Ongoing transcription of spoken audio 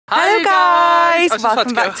Hello guys,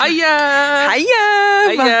 welcome back to...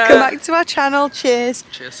 Hiya! Welcome back to our channel, cheers.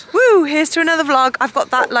 Cheers. Woo, here's to another vlog. I've got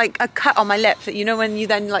that like a cut on my lip that you know when you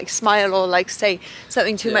then like smile or like say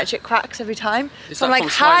something too much, it cracks every time. Is so that I'm from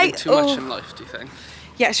like, smiling too much in life, do you think?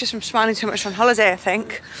 Yeah, it's just from smiling too much on holiday, I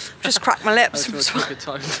think. Just cracked my lips. From a good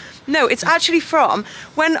time. No, it's actually from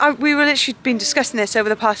when we were literally been discussing this over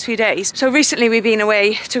the past few days. So recently we've been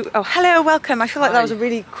away to, oh hello, welcome. I feel like that was a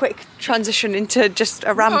really quick transition into just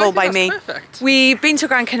a ramble by me. Perfect. We've been to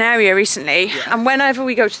Gran Canaria recently, and whenever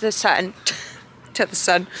we go to the sun,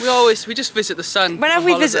 we just visit the sun. Whenever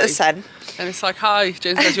we visit the sun. And it's like, hi,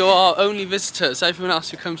 James says you're our only visitors. Everyone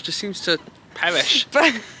else who comes just seems to perish.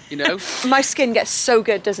 You know? My skin gets so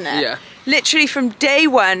good, doesn't it? Yeah. Literally from day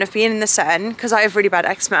one of being in the sun, because I have really bad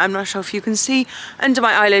eczema, I'm not sure if you can see, under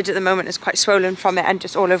my eyelid at the moment is quite swollen from it, and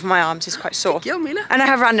just all over my arms is quite sore. Yo, Mila. And I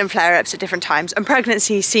have random flare-ups at different times, and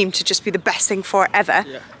pregnancy seemed to just be the best thing for it ever.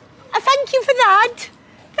 Yeah. Thank you for that.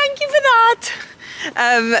 Thank you for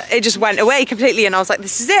that. It just went away completely, and I was like,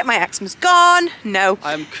 this is it, my eczema's gone. No.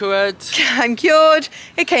 I'm cured. I'm cured.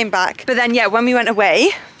 It came back. But then, yeah, when we went away,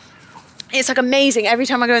 it's like amazing. Every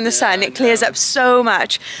time I go in the sun, it clears up so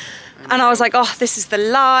much. And I was like, oh, this is the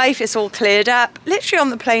life. It's all cleared up. Literally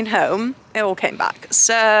on the plane home, it all came back.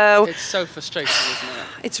 So it's so frustrating, isn't it?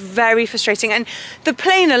 It's very frustrating. And the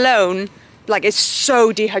plane alone, like, it's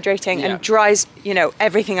so dehydrating and dries, you know,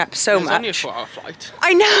 everything up so much. It's only a 4-hour flight.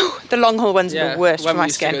 I know. The long haul ones are the worst for my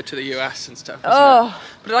skin. When we used to go to the US and stuff, wasn't it?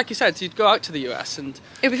 But like you said, you'd go out to the US and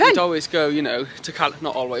it'd be fun. You'd always go, you know, to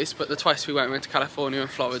not always, but the twice we went to California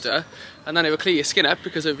and Florida, and then it would clear your skin up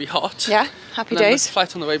because it would be hot. Yeah, happy and then days. The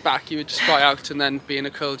flight on the way back, you would just dry out and then be in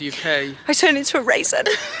a cold UK. I turn into a raisin,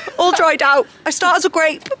 all dried out. I start as a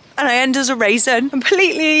grape and I end as a raisin,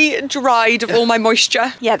 completely dried of all my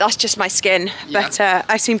moisture. Yeah, that's just my skin. But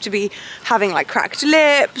I seem to be having like cracked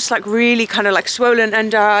lips, like really kind of like swollen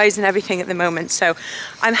under eyes and everything at the moment. So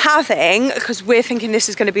I'm having, because we're thinking this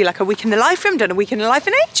is going to be like a week in the life. We haven't done a week in the life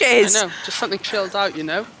in ages. I know, just something chilled out, you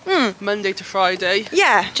know. Monday to Friday.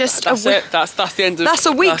 Yeah, just that's it. That's the end of. That's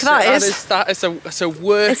a week. That's a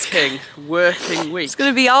working week. It's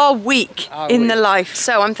going to be our week in the life.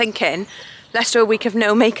 So I'm thinking, let's do a week of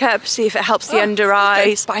no makeup, see if it helps the under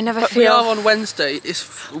eyes. But I never feel. We are on Wednesday.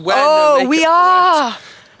 No makeup we are.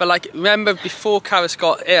 But like, remember before Carys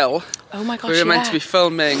got ill? Oh my gosh, we were meant to be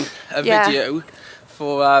filming a video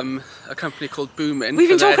for a company called Boomin. We've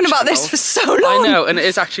been talking about this for so long. I know, and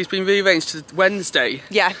it's been rearranged to Wednesday.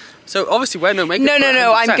 Yeah. So obviously wear no makeup.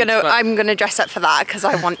 No. I'm gonna dress up for that because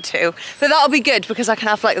I want to. But that'll be good because I can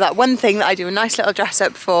have like that one thing that I do a nice little dress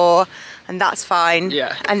up for, and that's fine.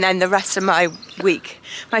 Yeah. And then the rest of my week,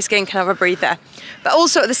 my skin can have a breather. But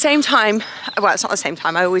also at the same time, well, it's not the same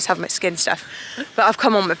time. I always have my skin stuff. But I've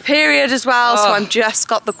come on my period as well, so I'm just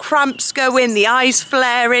got the cramps going, the eyes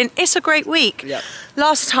flaring. It's a great week. Yeah.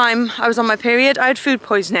 Last time I was on my period, I had food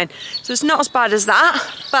poisoning, so it's not as bad as that.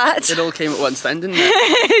 But it all came at once then, didn't it?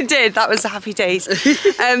 It did. That was the happy days.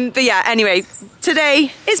 But yeah, anyway,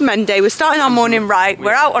 today is Monday. We're starting our morning right.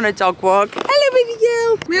 We're out on a dog walk. Hello, baby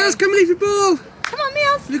girl. Meals, come leave your ball. Come on,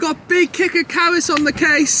 Meals. We've got a big kicker Carys on the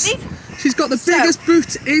case. She's got the biggest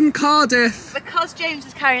boot in Cardiff. Because James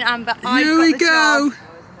is carrying Amber, Here we go.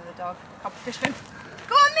 Another dog competition.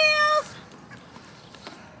 Go on, Meals.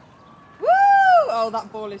 Woo! Oh,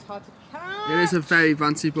 that ball is hard to catch. It is a very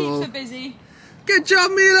bouncy ball. Keeps her busy. Good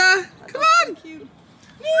job, Mila. Come on. Thank you.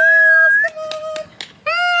 Meals, come on.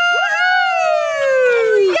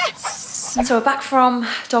 Woo! Yes. So we're back from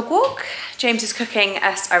dog walk. James is cooking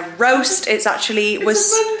us a roast. It's actually a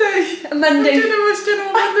Monday. A Monday. Dinner was dinner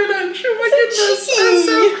on Monday lunch. Oh my goodness, that's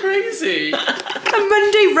so crazy. A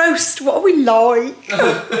Monday roast. What are we like? We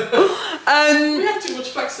have too much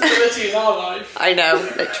flexibility in our life. I know,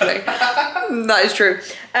 literally. That is true.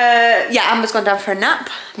 Yeah, Amber's gone down for a nap.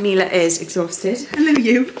 Mila is exhausted. Hello,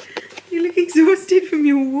 you. You look exhausted from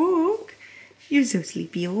your walk. You're so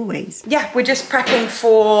sleepy always. Yeah, we're just prepping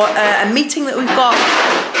for a meeting that we've got.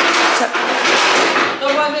 So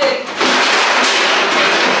don't mind me.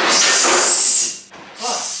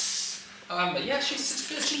 Oh, Amber, yeah, she's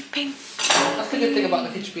sleeping. That's the good thing about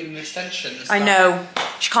the kitchen being an extension. I know.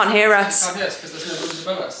 She can't hear us. She can't hear us because there's no rooms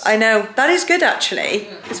above us. I know. That is good actually.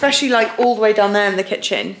 Yeah. Especially like all the way down there in the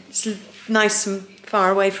kitchen. It's nice and far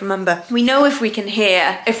away from Amber. We know if we can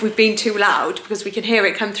hear, if we've been too loud, because we can hear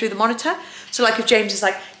it come through the monitor. So like if James is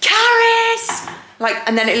like, Carys! Like,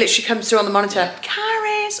 and then it literally comes through on the monitor,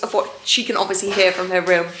 Carys! Of what she can obviously hear from her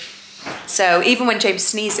room. So even when James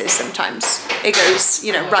sneezes, sometimes it goes,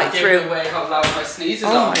 you know, right through. Away how loud my sneezes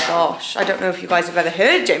Oh are. my gosh, I don't know if you guys have ever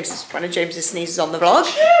heard one of James's sneezes on the vlog.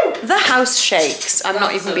 The house shakes. I'm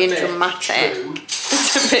not even being dramatic. True.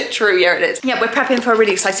 It's a bit true, yeah it is. Yeah, we're prepping for a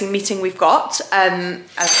really exciting meeting we've got. A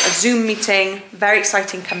Zoom meeting, very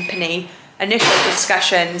exciting company, initial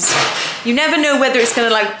discussions. You never know whether it's gonna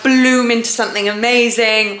like bloom into something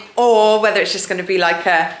amazing or whether it's just gonna be like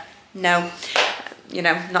a, no, you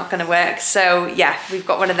know, not gonna work. So yeah, we've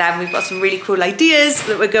got one of them. We've got some really cool ideas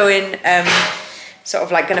that we're going, sort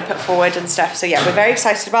of like gonna put forward and stuff. So yeah, we're very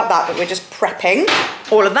excited about that, but we're just prepping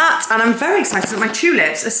all of that. And I'm very excited that my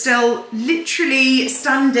tulips are still literally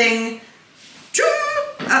standing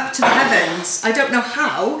up to the heavens. I don't know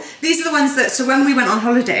how. These are the ones that, so when we went on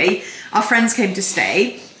holiday, our friends came to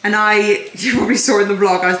stay, and you probably saw in the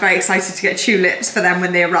vlog, I was very excited to get tulips for them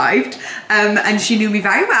when they arrived. And she knew me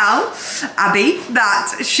very well, Abby,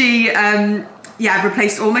 that she, yeah,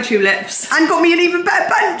 replaced all my tulips and got me an even better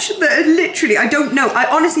bunch that literally, I don't know. I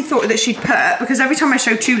honestly thought that she'd put, because every time I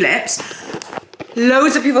show tulips,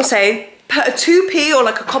 loads of people say, put a 2p or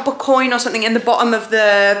like a copper coin or something in the bottom of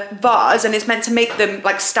the vase, and it's meant to make them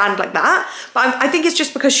like stand like that. But I think it's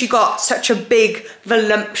just because she got such a big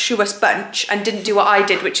voluptuous bunch and didn't do what I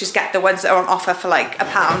did, which is get the ones that are on offer for like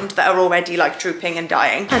 £1 that are already like drooping and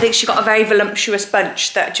dying. I think she got a very voluptuous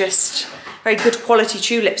bunch that just, very good quality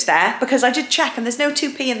tulips there, because I did check and there's no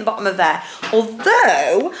 2p in the bottom of there.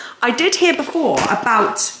 Although I did hear before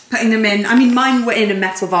about putting them in, I mean, mine were in a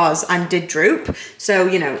metal vase and did droop. So,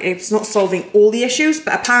 you know, it's not solving all the issues,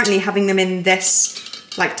 but apparently having them in this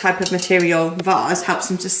like type of material vase helps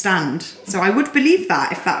them to stand. So I would believe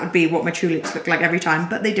that if that would be what my tulips look like every time,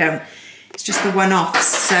 but they don't. It's just the one-offs.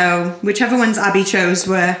 So whichever ones Abby chose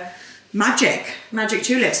were magic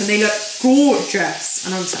tulips, and they look gorgeous,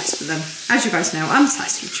 and I'm obsessed with them. As you guys know, I'm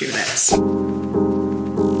obsessed with tulips.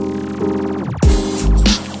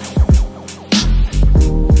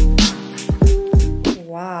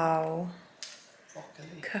 Wow.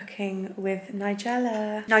 Cooking with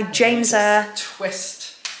Nigella.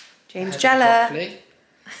 Twist. James Jella. Properly,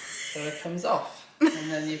 so it comes off,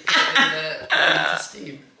 and then you put it in the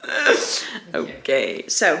steam. Okay,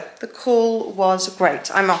 so the call was great.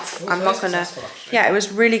 I'm off. I'm not gonna. Yeah, it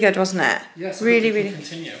was really good, wasn't it? Yes, really.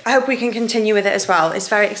 I hope we can continue with it as well. It's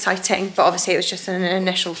very exciting, but obviously it was just an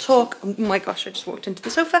initial talk. Oh my gosh, I just walked into the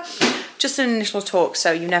sofa. Just an initial talk,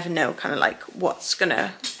 so you never know kind of like what's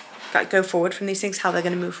gonna go forward from these things, how they're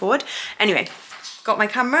gonna move forward. Anyway, got my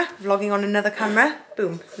camera, vlogging on another camera.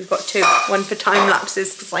 Boom, we've got two. One for time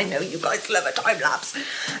lapses, because I know you guys love a time lapse.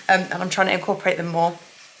 And I'm trying to incorporate them more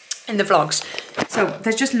in the vlogs. So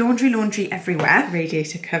there's just laundry everywhere.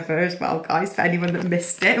 Radiator cover as well, guys, for anyone that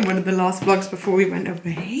missed it in one of the last vlogs before we went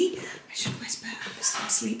away. I should whisper, I'm still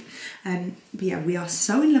asleep. But yeah, we are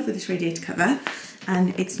so in love with this radiator cover,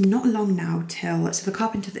 and it's not long now till, so the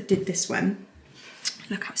carpenter that did this one,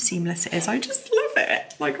 look how seamless it is. I just love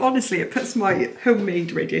it. Like, honestly, it puts my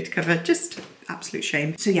homemade radiator cover, just absolute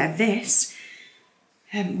shame. So yeah, this,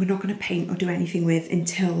 we're not going to paint or do anything with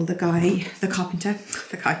until the carpenter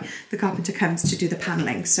comes to do the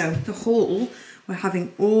paneling. So the hall, we're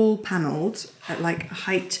having all panelled at like a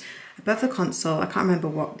height above the console. I can't remember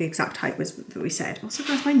what the exact height was that we said. Also,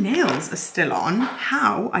 guys, my nails are still on.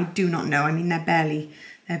 How? I do not know. I mean, they're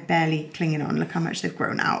barely clinging on. Look how much they've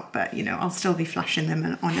grown out. But, you know, I'll still be flashing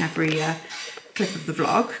them on every clip of the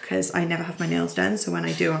vlog, because I never have my nails done. So when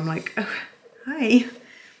I do, I'm like, oh, hi.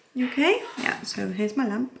 You okay? Yeah, so here's my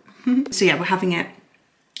lamp. So yeah, we're having it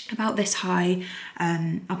about this high.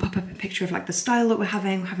 I'll pop up a picture of like the style that we're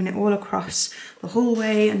having. We're having it all across the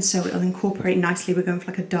hallway, and so it'll incorporate nicely. We're going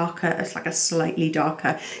for like a darker, it's like a slightly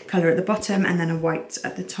darker colour at the bottom and then a white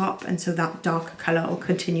at the top, and so that darker colour will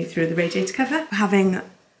continue through the radiator cover. We're having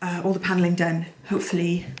all the panelling done,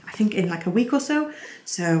 hopefully, I think in like a week or so.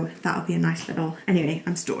 So that'll be a nice little, anyway,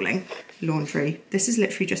 I'm stalling. Laundry. This is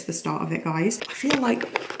literally just the start of it, guys. I feel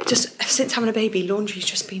like just since having a baby, laundry's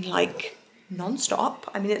just been like non-stop.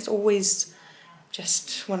 I mean, it's always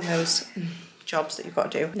just one of those jobs that you've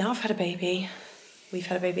got to do. Now I've had a baby, we've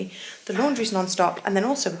had a baby, the laundry's non-stop, and then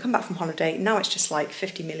also we come back from holiday, now it's just like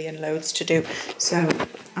 50 million loads to do. So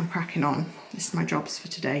I'm cracking on. This is my jobs for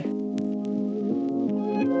today.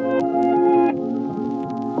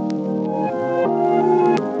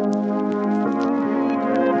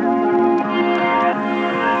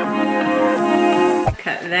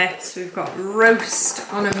 minutes. We've got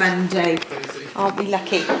roast on a Monday. Aren't we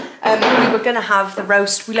lucky? We were going to have the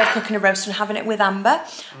roast. We love cooking a roast and having it with Amber.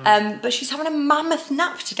 But she's having a mammoth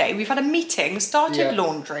nap today. We've had a meeting, started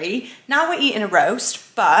laundry. Now we're eating a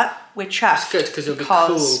roast, but we're chuffed. It's good because it'll be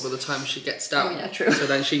cool by the time she gets down. Oh, yeah, true. So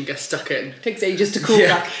then she can get stuck in. It takes ages to cool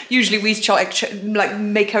down. Usually we like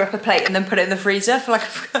make her up a plate and then put it in the freezer for like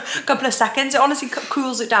a couple of seconds. It honestly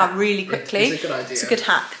cools it down really quickly. It's a good idea. It's a good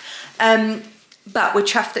hack. But we're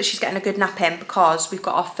chuffed that she's getting a good nap in because we've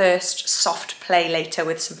got our first soft play later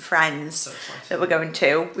with some friends that we're going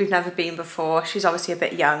to. We've never been before. She's obviously a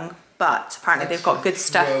bit young, but apparently they've got good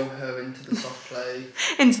stuff. Throw her into the soft play.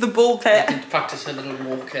 Into the ball pit. And practice her little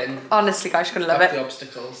walking. Honestly, guys, she's going to love it. The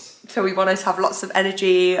obstacles. So we want her to have lots of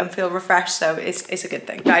energy and feel refreshed, so it's a good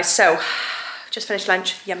thing. Guys, so just finished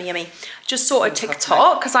lunch. Yummy, yummy. Just sorted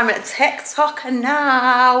TikTok because I'm at TikTok and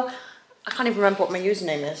now I can't even remember what my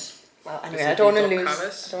username is. Well, anyway, I don't want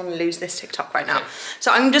to lose this TikTok right now.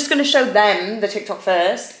 So I'm just going to show them the TikTok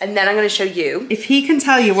first, and then I'm going to show you. If he can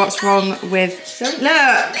tell you what's wrong with...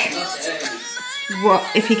 Look!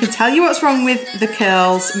 If he can tell you what's wrong with the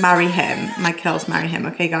curls, marry him. My curls, marry him.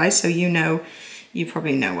 Okay, guys? So you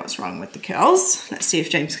probably know what's wrong with the curls. Let's see if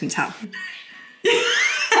James can tell.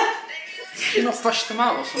 You not brushed them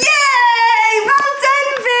out or something? Yay! Well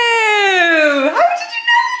done, Boo! How did you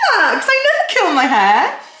know that? Because I never curl my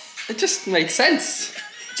hair. It just made sense.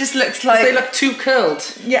 Just looks like... They look too curled.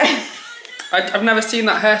 Yeah. I've never seen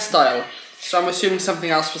that hairstyle, so I'm assuming something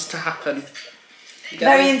else was to happen.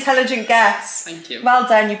 Very intelligent guess. Thank you. Well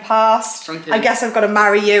done, you passed. Thank you. I guess I've got to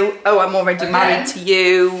marry you. Oh, I'm already married to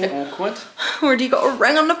you. Bit awkward. Already got a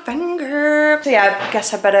ring on the finger. So yeah, I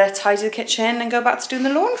guess I better tidy the kitchen and go back to doing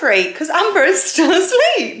the laundry because Amber is still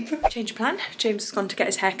asleep. Change of plan. James has gone to get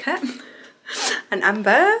his hair cut. And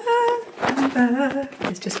Amber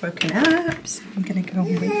has just woken up, so I'm gonna go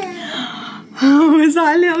with... Oh, is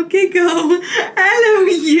that a little giggle? Hello,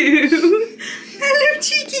 you. Hello,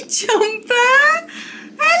 cheeky jumper.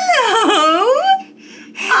 Hello.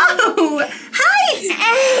 Oh, hi.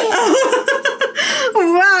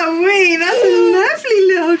 Wow, wait, that's a lovely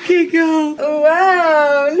little giggle.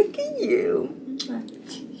 Wow, look at you.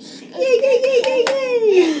 Yay.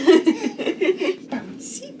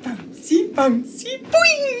 Bouncy, bouncy, bouncy,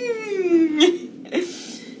 boing.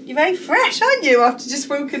 You're very fresh, aren't you, after just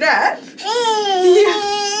woken up?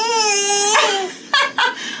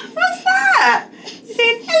 What's that? You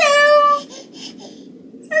saying hello?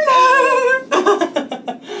 Hello.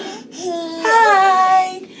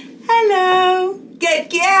 Hi. Hello. Good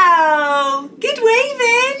girl. Good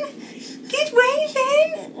waving. Good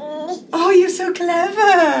waving. Oh, you're so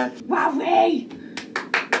clever. Wowee.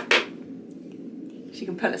 She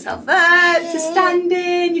can pull herself up to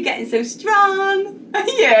standing. You're getting so strong. Are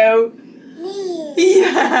you?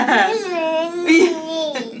 Yeah.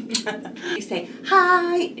 You say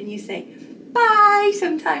hi and you say bye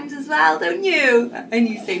sometimes as well, don't you? And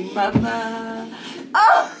you say mama.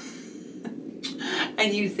 Oh.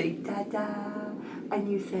 And you say dada. And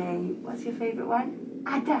you say, what's your favourite one?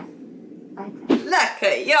 Ada. Ada. Look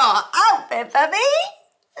at your outfit, baby.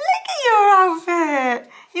 Look at your outfit.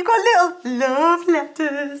 You got little love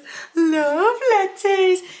letters. Love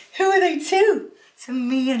letters. Who are they to? To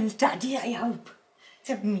me and Daddy, I hope.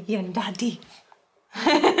 To me and Daddy.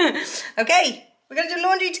 Okay, we're going to do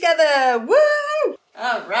laundry together. Woo!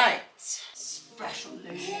 All right. Special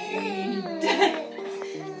machine.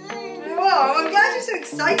 Whoa, I'm glad you're so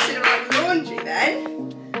excited about laundry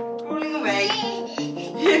then. Rolling away.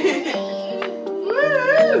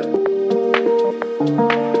 Woo!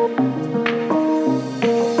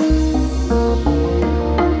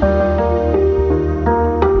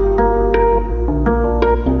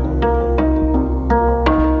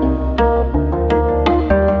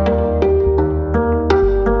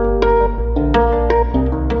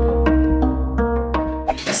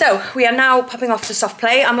 So we are now popping off to soft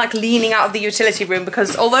play. I'm like leaning out of the utility room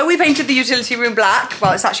because although we painted the utility room black,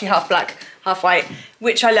 well, it's actually half black, half white,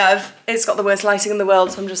 which I love. It's got the worst lighting in the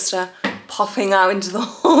world, so I'm just popping out into the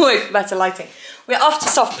hallway for better lighting. We're off to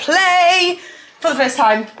soft play for the first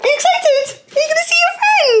time. Are you excited? Are you gonna see your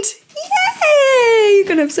friend? Yay! You're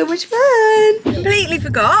gonna have so much fun. Completely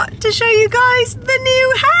forgot to show you guys the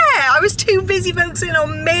new hair. I was too busy focusing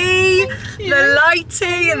on me, the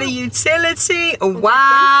lighting and the utility. Oh,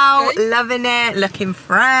 wow, loving it. Looking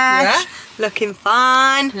fresh, looking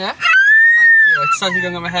fun. Yeah. Thank you. Excited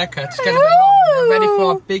going on my haircut. It's getting a bit long. I'm ready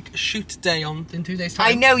for a big shoot day in 2 days' time.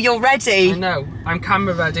 I know, you're ready. I know. I'm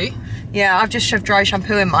camera ready. Yeah, I've just shoved dry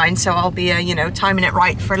shampoo in mine, so I'll be, you know, timing it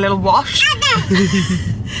right for a little wash.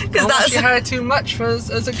 Because that's your hair too much for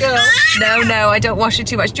as a girl. No, I don't wash it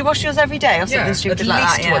too much. Do you wash yours every day or something stupid like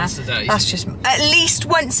that? Yeah, at least once a day. That's just at least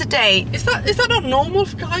once a day. Is that not normal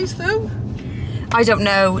for guys though? I don't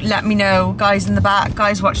know. Let me know, guys in the back,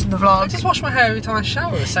 guys watching the vlog. I just wash my hair every time I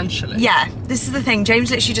shower, essentially. Yeah, this is the thing.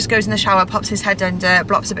 James literally just goes in the shower, pops his head under,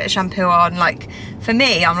 blops a bit of shampoo on. Like, for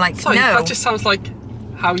me, I'm like, sorry, no. That just sounds like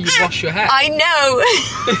how you wash your hair. I know.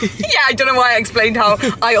 Yeah, I don't know why I explained how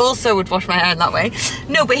I also would wash my hair in that way.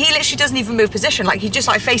 No, but he literally doesn't even move position. Like, he just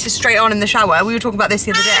like faces straight on in the shower. We were talking about this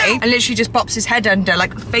the other day, and literally just pops his head under,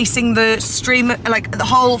 like facing the stream, like the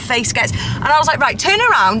whole face gets. And I was like, right, turn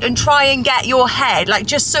around and try and get your head, like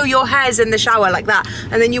just so your hair's in the shower like that,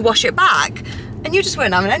 and then you wash it back. And you just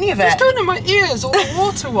weren't having any of it. It's going in my ears, all the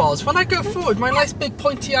water was. When I go forward, my nice big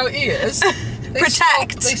pointy out ears, they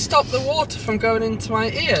stop the water from going into my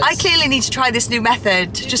ears. I clearly need to try this new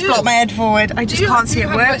method. Just blot my head forward. I just can't see it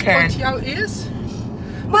working. Nice pointy out ears?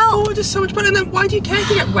 Well, forward is so much better. And then why do you care if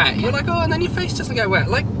you get wet? You're like, oh, and then your face doesn't get wet.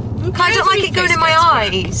 Like, I don't like it going in my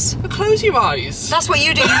eyes. But close your eyes. That's what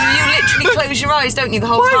you do. You literally close your eyes, don't you, the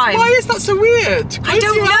whole time? Why is that so weird? I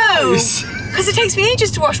don't know. Because it takes me ages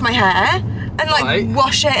to wash my hair. And like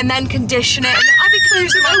wash it and then condition it. And I'd be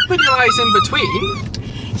closing my... Open your eyes in between.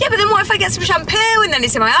 Yeah, but then what if I get some shampoo and then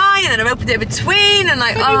it's in my eye and then I've opened it in between and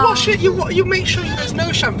like, then you wash it, you make sure there's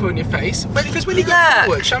no shampoo in your face. Because when you go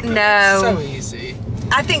forward, shampoo is so easy.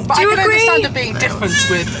 I think, but I can understand it being different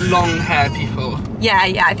with long hair people. Yeah,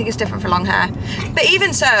 I think it's different for long hair. But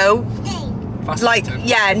even so, like,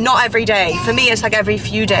 yeah, not every day. For me, it's like every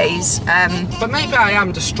few days. But maybe I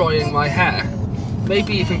am destroying my hair.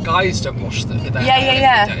 Maybe even guys don't wash their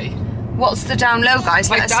hair every day. What's the down low, guys?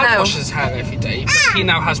 My dad washes his hair every day, but he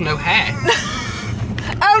now has no hair.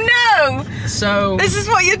 Oh no! So this is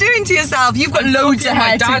what you're doing to yourself. You've got loads of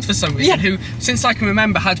hair. My dad, for some reason, who, since I can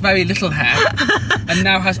remember, had very little hair, and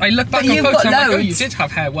now has. I look back on photos and I'm like, oh, you did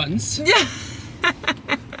have hair once. Yeah.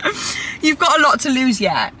 You've got a lot to lose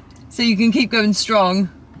yet, so you can keep going strong.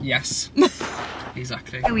 Yes.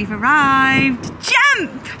 Exactly. We've arrived.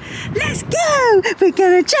 Jump! Let's go! We're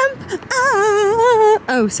gonna jump!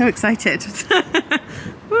 Oh, so excited.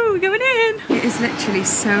 Woo, we're going in. It is literally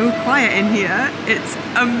so quiet in here. It's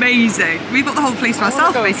amazing. We've got the whole place to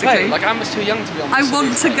ourselves, basically. Like, I'm just too young to be on I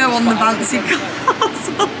want to go on the bouncy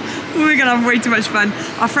castle. We're gonna have way too much fun.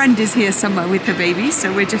 Our friend is here somewhere with her baby,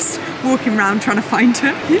 so we're just walking around trying to find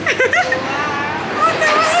her. Oh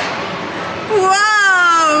no!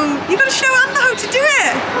 Wow! You gotta show Amber how to do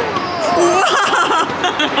it. Wow.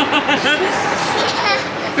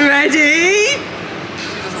 Ready?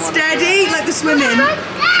 Steady, like the swimming.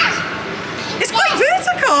 It's quite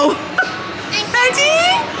vertical. Ready?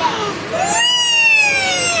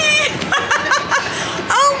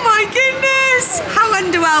 Oh my goodness! How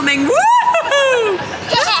underwhelming! Woo!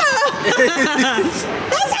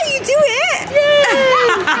 That's how you do it.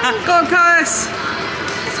 Yay. Go on, Carys.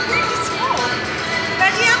 It's really small.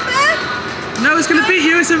 Ready, Amber? No one's going to beat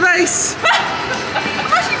you, it's a race.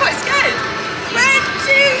 I'm actually quite scared. 1,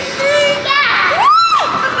 2, 3, yeah!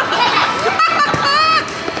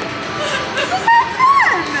 Was that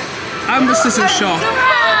fun? Amber's just in shock.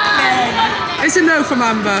 It's a no from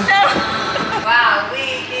Amber. No. Wow,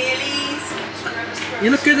 we girlies.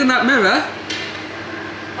 You look good in that mirror.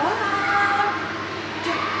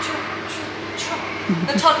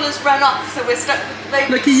 The toddlers run off, so we're stuck with the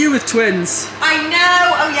baby. Look at you with twins. I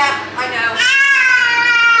know. Oh yeah, I know.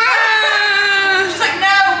 She's like,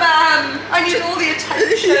 no, ma'am. I need all the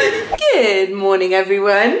attention. Good morning,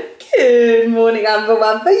 everyone. Good morning, Amber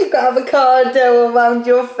Wamper. You've got avocado around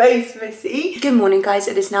your face, Missy. Good morning, guys.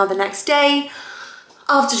 It is now the next day.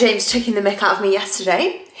 After James taking the mick out of me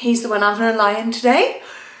yesterday, he's the one having a lie-in today.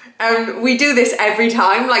 We do this every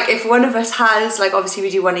time. Like, if one of us has, like, obviously we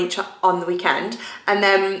do one each on the weekend, and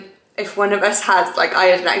then if one of us has, like, I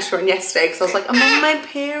had an extra one yesterday because I was like, I'm on my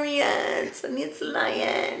period, so I need to lie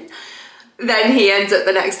in. Then he ends up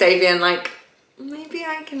the next day being like, maybe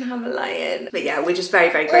I can have a lie-in. But yeah, we're just very,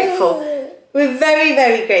 very grateful. We're very,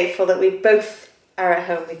 very grateful that we both are at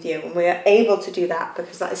home with you and we are able to do that,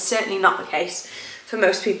 because that is certainly not the case for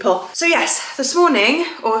most people. So yes, this morning,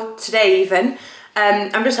 or today even,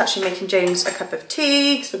 I'm just actually making James a cup of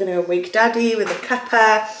tea because we're going to go wake Daddy with a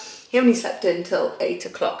cuppa. He only slept in till 8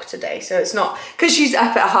 o'clock today, so it's not, because she's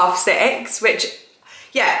up at 6:30, which,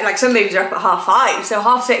 yeah, like some babies are up at 5:30, so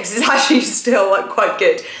 6:30 is actually still like quite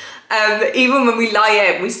good. Even when we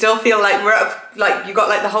lie in, we still feel like we're up, like you got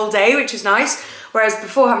like the whole day, which is nice. Whereas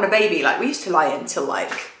before having a baby, like we used to lie in till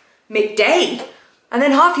like midday. And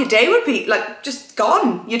then half your day would be like just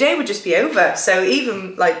gone. Your day would just be over. So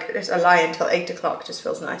even like a lie until 8 o'clock just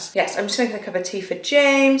feels nice. Yes, I'm just making a cup of tea for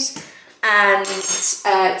James. And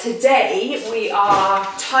today we are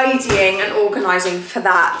tidying and organising for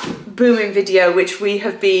that booming video, which we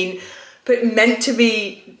have been meant to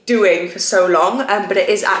be doing for so long, but it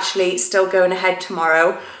is actually still going ahead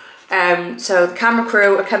tomorrow. So the camera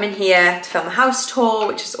crew are coming here to film a house tour,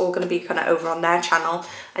 which is all going to be kind of over on their channel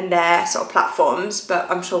and their sort of platforms, but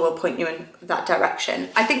I'm sure we'll point you in that direction.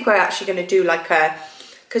 I think we're actually going to do like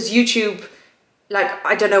because YouTube, like,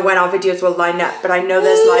 I don't know when our videos will line up, but I know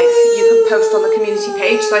there's like, you can post on the community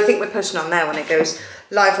page, so I think we're posting on there when it goes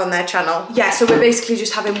live on their channel. Yeah, so we're basically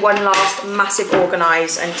just having one last massive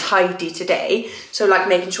organise and tidy today. So like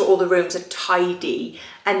making sure all the rooms are tidy,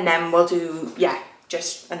 and then we'll do, yeah,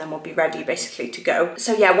 and then we'll be ready basically to go.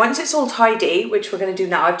 So yeah, once it's all tidy, which we're gonna do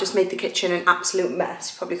now, I've just made the kitchen an absolute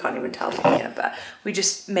mess. You probably can't even tell from here, but we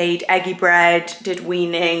just made eggy bread, did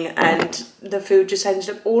weaning, and the food just ended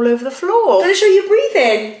up all over the floor. I'm gonna show you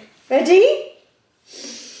breathing. Ready?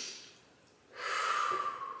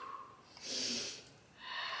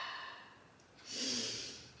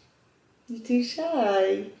 You're too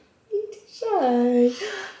shy. You're too shy.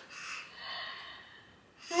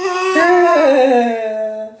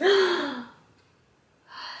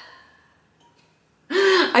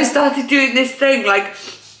 I started doing this thing, like,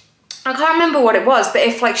 I can't remember what it was, but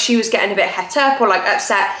if like she was getting a bit het up or like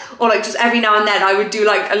upset, or like just every now and then I would do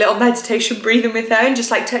like a little meditation breathing with her and just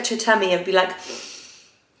like touch her tummy and be like,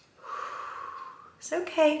 it's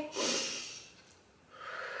okay.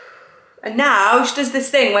 And now she does this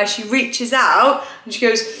thing where she reaches out and she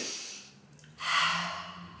goes,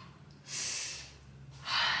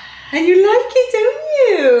 and you like it, don't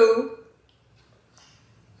you?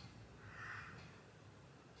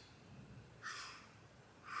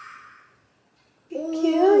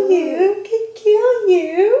 Good girl,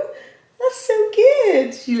 you. That's so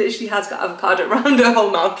good. She literally has got avocado around her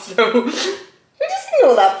whole mouth, so we just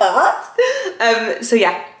ignore that part. So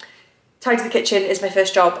yeah, tidy the kitchen is my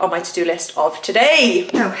first job on my to-do list of today.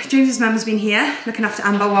 So James's mum has been here looking after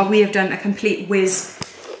Amber while we have done a complete whiz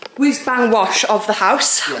bang wash of the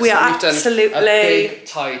house. Yes, we are we've absolutely done a big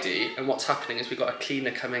tidy, and what's happening is we've got a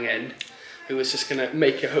cleaner coming in who is just going to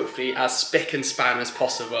make it hopefully as spick and span as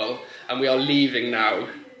possible, and we are leaving now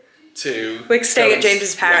to... We're staying at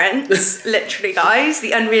James's parents', literally guys,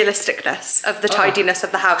 the unrealisticness of the tidiness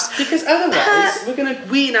of the house. Because otherwise we're going to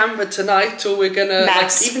wean Amber tonight, or we're going to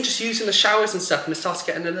like, even just using the showers and stuff, and it starts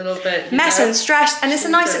getting a little bit... Mess and stress, and it's a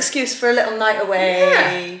nice excuse for a little night away.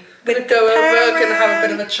 Yeah. We're going to go over, going to have a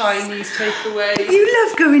bit of a Chinese takeaway. You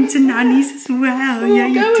love going to nannies as well. Oh, yeah,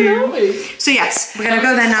 you do. Aren't we? So yes, we're going to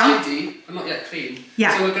go there now. Tidy, but not yet clean.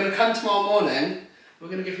 Yeah. So we're going to come tomorrow morning. We're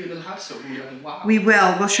going to give you a little house tour. Wow. We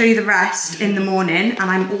will. We'll show you the rest in the morning, and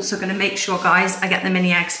I'm also going to make sure, guys, I get the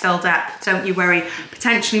mini eggs filled up. Don't you worry.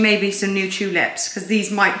 Potentially maybe some new tulips, because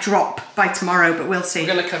these might drop by tomorrow, but we'll see.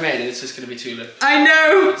 We're going to come in and it's just going to be tulips. I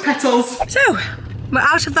know! Petals. So, we're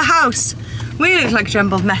out of the house. We look like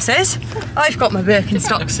jumbled messes. I've got my Birkenstocks.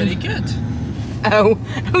 That looks really good. Oh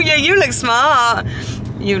yeah, you look smart.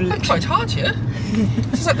 You look... I tried hard here.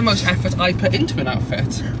 This is like the most effort I put into an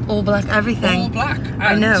outfit. All black everything. All black. And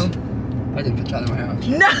I know. I didn't put gel in my house.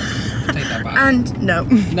 No. Take that back. And no.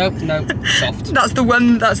 Nope, soft. That's the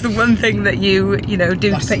one thing that you know,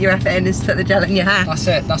 do to put your effort in, is to put the gel in your hair. That's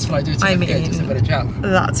it. That's what I do to get good, just a bit of gel.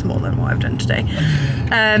 That's more than what I've done today.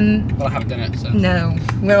 Well, I haven't done it, so. No,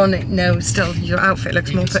 we're on it. No, still, your outfit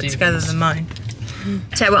looks more put together than mine.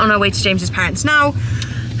 So we're on our way to James's parents now.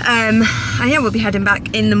 And yeah, we'll be heading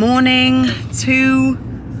back in the morning to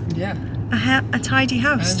a tidy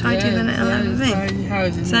house, tidier than it'll ever be.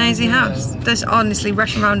 Tidy house. Just honestly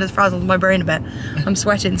rushing around has frazzled my brain a bit. I'm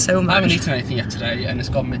sweating so much. I haven't eaten anything yet today, and it's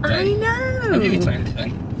gone midday. I know. Have you eaten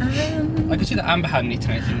anything? I could see that Amber hadn't eaten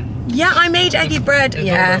anything. Yeah, I made eggy bread.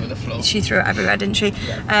 Yeah, all over the floor. She threw it everywhere, didn't she?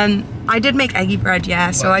 Yeah. I did make eggy bread,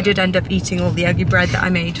 yeah, so I did end up eating all the eggy bread that I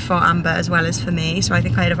made for Amber as well as for me. So I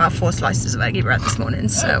think I had about 4 slices of eggy bread this morning.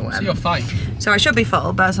 So you're fine. So I should be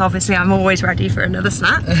full, but obviously I'm always ready for another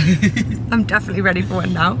snack. I'm definitely ready for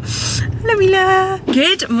one now. Hello, Mila.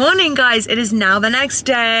 Good morning, guys. It is now the next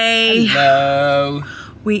day. Hello.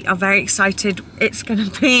 We are very excited. It's gonna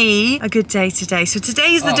be a good day today. So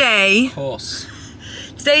today's the day. Of course.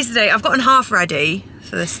 Today's the day. I've gotten half ready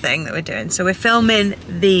for this thing that we're doing. So we're filming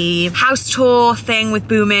the house tour thing with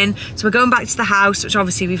Boomin. So we're going back to the house, which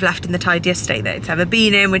obviously we've left in the tidiest state that it's ever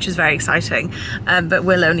been in, which is very exciting. But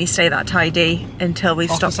we'll only stay that tidy until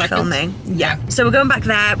we've stopped filming. Yeah. So we're going back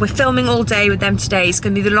there. We're filming all day with them today. It's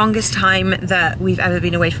going to be the longest time that we've ever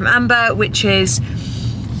been away from Amber, which is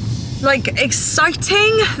like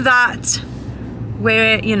exciting that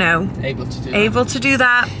we're, you know, able to do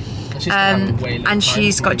that. And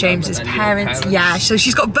she's got James's parents. Yeah, so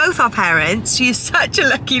she's got both our parents. She is such a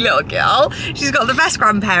lucky little girl. She's got the best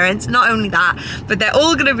grandparents. Not only that, but they're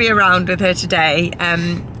all going to be around with her today.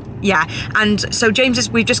 Yeah, and so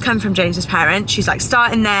we've just come from James's parents. She's like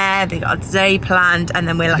starting there, they got a day planned, and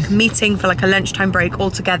then we're like meeting for like a lunchtime break all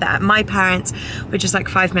together at my parents, which is like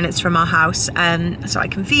 5 minutes from our house. So I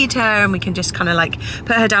can feed her and we can just kind of like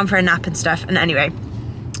put her down for a nap and stuff. And anyway,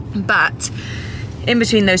 but in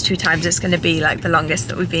between those two times, it's going to be like the longest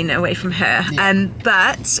that we've been away from her. Yeah.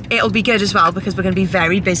 But it'll be good as well because we're going to be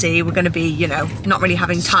very busy. We're going to be, you know, not really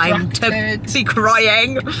having time to be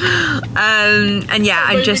crying. And yeah,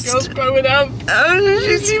 I'm just... girl's growing up.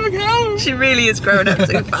 Oh, she really is growing up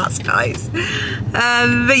so fast, guys.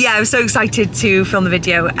 But yeah, I'm so excited to film the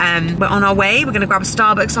video. We're on our way. We're going to grab a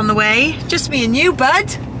Starbucks on the way. Just me and you,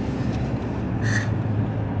 bud.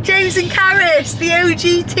 James and Carys, the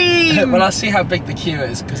OG team. Well, I'll see how big the queue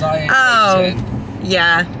is because I ain't waiting.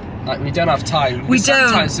 Yeah. Like, we don't have time. We don't.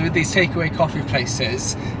 Sometimes with these takeaway coffee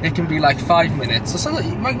places, it can be like 5 minutes or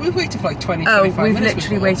something. Like, we've waited for like 20, 25 minutes. Oh, we've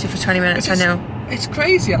literally waited for 20 minutes, I know. It's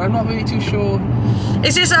crazy and I'm not really too sure.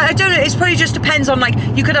 It's just, I don't know, it's probably just depends on like,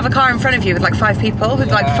 you could have a car in front of you with like 5 people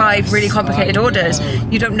with like 5 really complicated orders.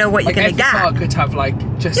 You don't know what you're going to get. Every car could have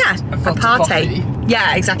like just a filter coffee.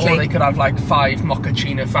 Yeah, exactly. Or they could have like 5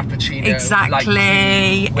 mochaccino, frappuccino.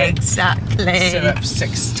 Exactly, exactly. Syrup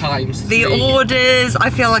 6 times. The orders, I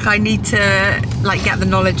feel like I need to like get the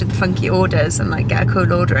knowledge of the funky orders and like get a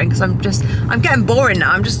cool ordering because I'm getting boring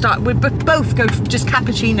now. We both go for just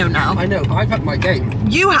cappuccino now. I know, I've had my game.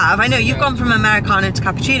 You have, I know, you've gone from Americano to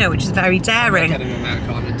cappuccino, which is very daring. I'm getting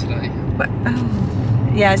Americano today. But,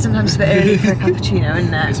 yeah, sometimes it's a bit early for a cappuccino,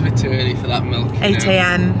 isn't it? It's a bit too early for that milk. 8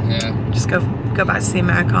 AM. Yeah. Just go back to the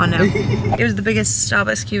Americano. It was the biggest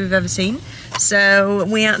Starbucks queue we've ever seen. So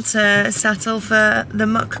we had to settle for the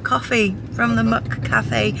Muck coffee from the Muck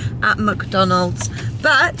Cafe at McDonald's.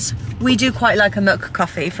 But we do quite like a Muck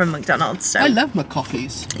coffee from McDonald's. So I love Muck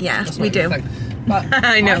coffees. Yeah, we do. But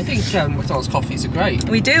I know. I think McDonald's coffees are great.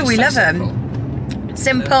 We do, we love them.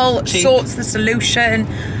 Simple, sorts the solution,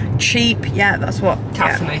 cheap, yeah, that's what.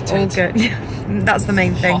 Caffeinated. Yeah, all good. That's the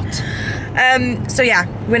main thing. Hot. So yeah,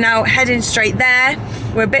 we're now heading straight there.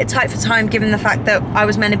 We're a bit tight for time given the fact that I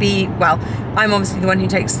was meant to be, well, I'm obviously the one who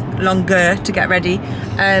takes longer to get ready.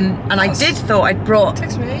 And I did thought I'd brought... It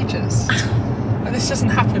takes me ages. And this doesn't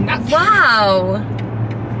happen naturally.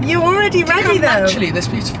 Wow. You're already ready though. Naturally, this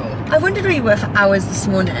beautiful. I wondered where you were for hours this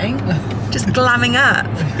morning, just glamming up.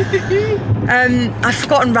 I've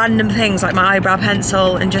forgotten random things like my eyebrow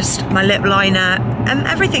pencil and just my lip liner and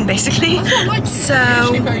everything basically. So You're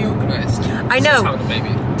actually very organised. I know. Since having a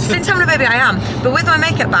baby. Since having a baby I am. But with my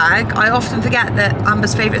makeup bag, I often forget that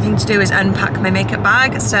Amber's favourite thing to do is unpack my makeup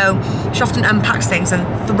bag. So she often unpacks things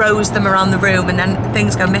and throws them around the room and then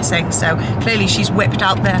things go missing. So clearly she's whipped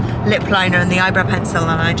out the lip liner and the eyebrow pencil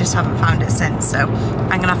and I just haven't found it since. So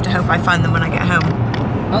I'm going to have to hope I find them when I get home.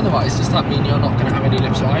 Otherwise, does that mean you're not going to have any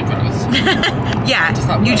lips or eyebrows?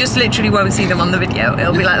 Yeah, you just literally won't see them on the video.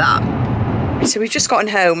 It'll be like that. So we've just gotten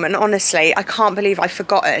home and honestly, I can't believe I've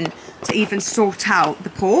forgotten to even sort out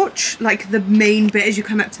the porch, like the main bit as you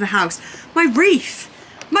come up to the house. My wreath!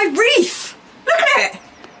 My wreath! Look at it!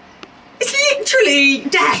 It's literally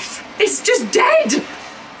death. It's just dead.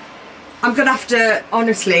 I'm gonna have to,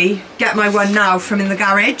 honestly, get my one now from in the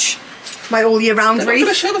garage. My all year round wreath. They're not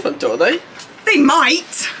going to show the front door, are they? They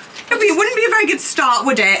might. It wouldn't be a very good start,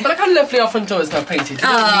 would it? But look how lovely our front door is now painted. You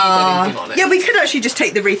don't need anything on it. Yeah, we could actually just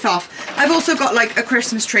take the wreath off. I've also got like a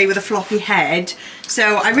Christmas tree with a floppy head,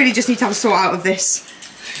 so I really just need to have a sort out of this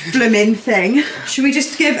blooming thing. Should we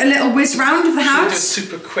just give a little whiz round of the house?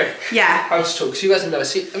 Super quick. Yeah. House tour, because you guys have never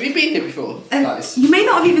seen. Have you been here before, guys? You may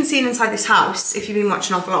not have even seen inside this house if you've been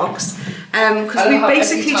watching our vlogs, because we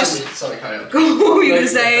basically just. Sorry, carry on. What were you gonna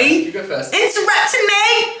say? You go first. Interrupting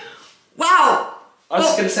me! Wow. I was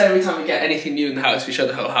just going to say, every time we get anything new in the house, we show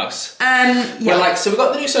the whole house. Yeah. We're like, so we've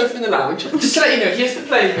got the new sofa in the lounge. Just to let you know, here's the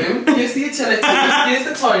playroom, here's the utilities, here's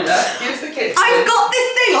the toilet, here's the kitchen. I've got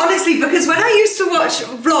this thing, honestly, because when I used to watch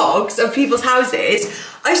vlogs of people's houses,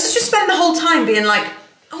 I used to just spend the whole time being like,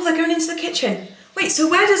 oh, they're going into the kitchen. Wait, so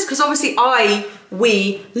where does, because obviously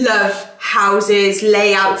we love houses,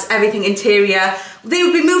 layouts, everything interior. They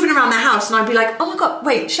would be moving around their house and I'd be like, oh my God,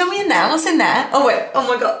 wait, show me in there, what's in there? Oh wait, oh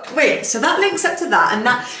my God, wait, so that links up to that and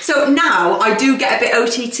that. So now I do get a bit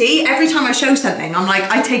OTT. Every time I show something, I'm like,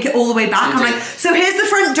 I take it all the way back. I'm like, so here's the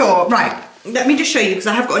front door. Right, let me just show you because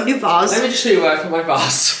I have got a new vase. Let me just show you where I put my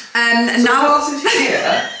vase. And so now the vase is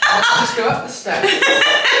here. I'll just go up the stairs.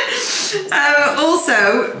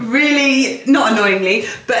 Also, really, not annoyingly,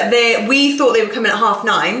 but we thought they were coming at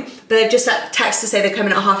 9:30, but they've just sent text to say they're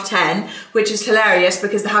coming at 10:30, which is hilarious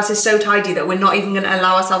because the house is so tidy that we're not even going to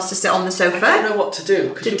allow ourselves to sit on the sofa. I don't know what to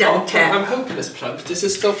do. I'm hoping it's plumped. Is it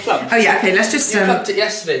still plumped? Oh yeah, okay, let's just... You plumped it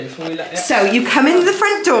yesterday before we let it. So you come in the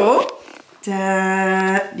front door,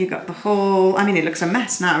 you got the whole... I mean, it looks a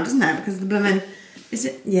mess now, doesn't it? Because the blooming... Is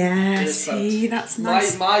it? Yeah, see, that's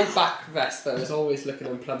nice. My back vest, though, is always looking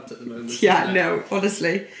unplumped at the moment. Yeah, no,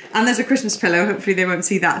 honestly. And there's a Christmas pillow. Hopefully they won't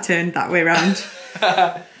see that turned that way around.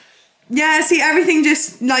 Yeah, see, everything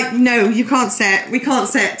just, like, no, you can't sit. We can't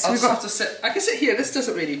sit. I'll just have to sit. I can sit here. This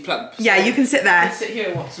doesn't really plump. So yeah, you can sit there. I can sit here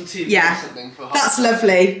and watch some TV or something. For that's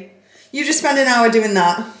lovely. You just spend an hour doing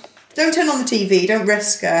that. Don't turn on the TV. Don't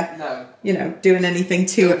risk, you know, doing anything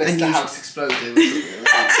too unusual. The house exploding.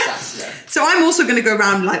 So I'm also going to go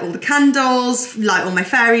around, light all the candles, light all my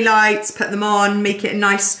fairy lights, put them on, make it a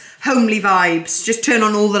nice homely vibes. Just turn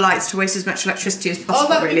on all the lights to waste as much electricity as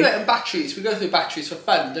possible. Oh, really. Batteries. We go through batteries for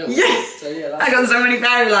fun, don't we? Yeah. So, yeah, I got so many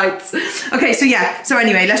fairy lights. Okay, so yeah. So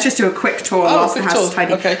anyway, let's just do a quick tour whilst the house is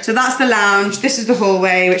tidy. Okay. So that's the lounge. This is the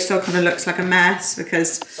hallway, which still kind of looks like a mess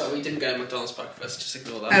because... So we didn't go to McDonald's breakfast. Just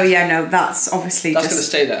ignore that. Oh yeah, no, that's obviously that's going to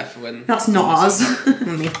stay there for when... That's not ours.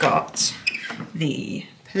 And we've got the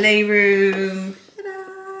playroom.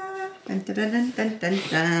 Dun, dun, dun, dun, dun,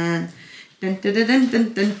 dun. Dun, dun, dun, dun,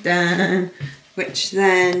 dun, dun, dun. Which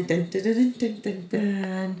then dun, dun, dun, dun, dun,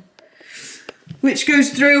 dun, which goes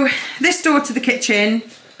through this door to the kitchen,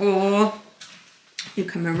 or you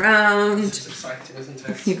come around. This is exciting, isn't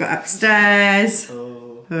it? You got upstairs.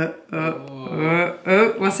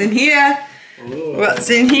 What's in here? What's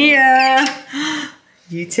in here?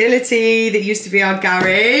 Utility that used to be our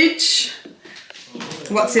garage.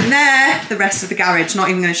 What's in there? The rest of the garage. Not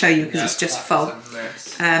even going to show you because it's just full.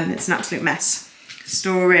 It's an absolute mess.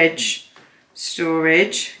 Storage.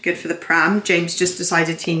 Good for the pram. James just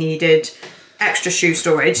decided he needed extra shoe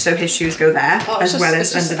storage, so his shoes go there as well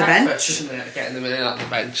as under the bench. Isn't it? Getting them in and out the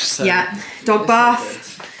bench. So yeah. Dog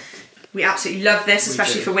bath. We absolutely love this,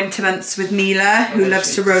 especially for winter months with Mila, who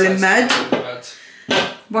loves to roll in mud.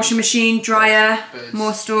 Washing machine, dryer,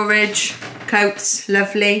 more storage, coats,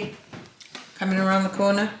 lovely. Coming around the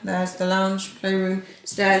corner, there's the lounge, playroom,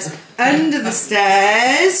 stairs. Under the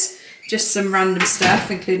stairs, just some random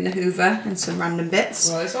stuff, including the Hoover and some random bits.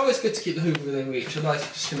 Well, it's always good to keep the Hoover within reach. Otherwise, you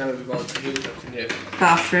just can never be bothered to move up from you.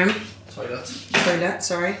 Bathroom. Toilet,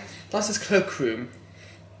 sorry. That's his cloakroom.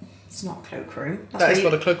 It's not a cloakroom. That is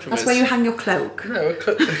what a cloakroom is. That's where you hang your cloak. No, a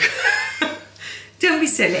cloak. Don't be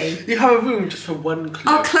silly. You have a room just for one cloak.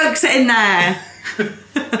 Our cloaks are in there.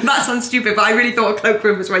 That sounds stupid, but I really thought a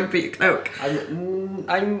cloakroom was where you put your cloak.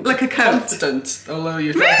 I'm like a coat. Confident, although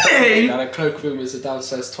you're really that a cloakroom is a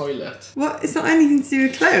downstairs toilet. What? It's not anything to do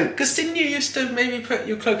with cloaks. Because didn't you used to maybe put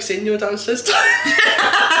your cloaks in your downstairs toilet?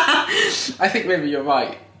 I think maybe you're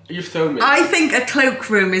right. You've thrown me. I think a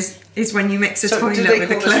cloakroom is when you mix a toilet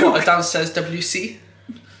with a cloak. What, a downstairs WC?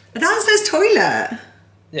 A downstairs toilet?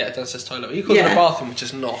 Yeah, a downstairs toilet. You call it a bathroom, which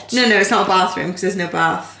is not. No, it's not a bathroom because there's no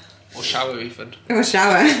bath. Or shower even. Or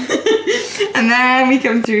shower. And then we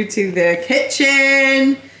come through to the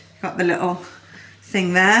kitchen. Got the little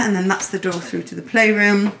thing there, and then that's the door through to the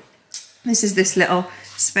playroom. This is this little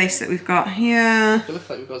space that we've got here. It looks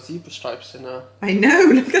like we've got zebra stripes in there. I know,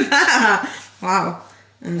 look at that. Wow.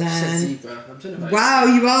 And then zebra. I'm doing it wow,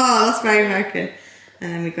 you are. That's very American.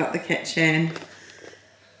 And then we got the kitchen.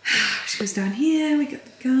 Which goes down here. We got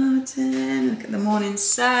the garden. Look at the morning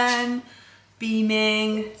sun.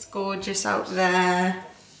 Beaming. It's gorgeous out there.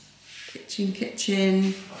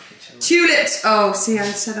 Kitchen. Tulips. Oh, see, I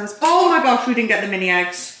said I was... Oh my gosh, we didn't get the mini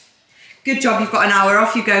eggs. Good job, you've got an hour.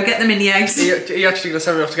 Off you go. Get the mini eggs. Are you actually going to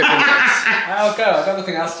send me off to get mini eggs? I'll go. I've got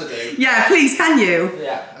nothing else to do. Yeah, please, can you?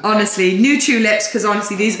 Yeah. Okay. Honestly, new tulips, because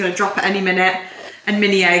honestly, these are going to drop at any minute. And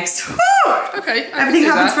mini eggs. Woo! Okay. Everything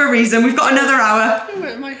happens for a reason. We've got another hour. I'm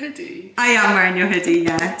wearing my hoodie. I am wearing your hoodie,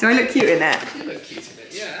 yeah. Do I look cute in it? You look cute in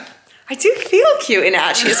it, yeah. I do feel cute in it,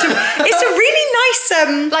 actually. It's a really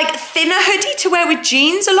nice, like, thinner hoodie to wear with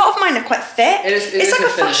jeans. A lot of mine are quite thick. It's like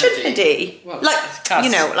a fashion hoodie. Well, like, Cass,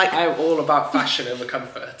 you know, like... I'm all about fashion over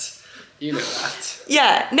comfort. You know that.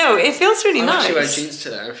 Yeah, no, it feels really nice. I'm actually wearing jeans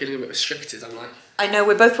today. I'm feeling a bit restricted, I'm like... I know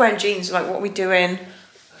we're both wearing jeans, like what are we doing?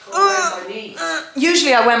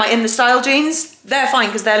 Usually I wear my In The Style jeans. They're fine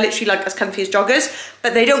because they're literally like as comfy as joggers,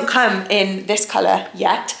 but they don't come in this colour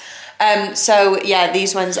yet. So yeah,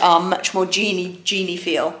 these ones are much more jeany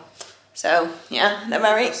feel. So yeah, they're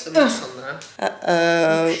very...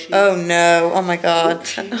 Uh-oh. Oh no, oh my god.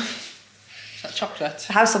 Is that chocolate?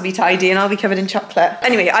 The house will be tidy and I'll be covered in chocolate.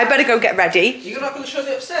 Anyway, I better go get ready. You're not going to show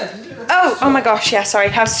the upstairs? Oh my gosh, yeah, sorry,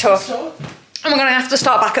 house tour. I'm gonna have to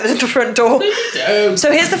start back at the front door. No, you don't.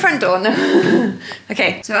 So here's the front door. No.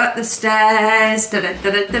 Okay, so up the stairs.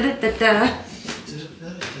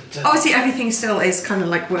 Obviously everything still is kind of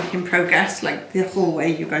like work in progress. Like the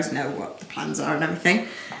hallway, you guys know what the plans are and everything.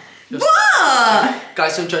 What?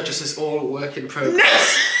 Guys, don't judge us, it's all work in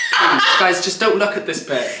progress. Guys, just don't look at this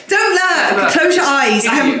bit. Don't look! Close your eyes.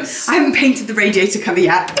 I haven't painted the radiator cover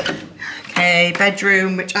yet. Okay,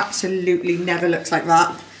 bedroom, which absolutely never looks like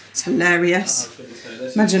that. It's hilarious.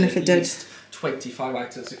 Imagine if it did. 25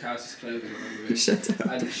 items of Carys' clothing. Shut up.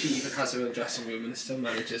 And she even has her own dressing room and still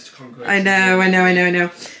manages to congregate. I know.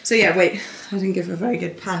 So yeah, wait, I didn't give a very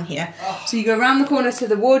good pan here. Oh. So you go around the corner to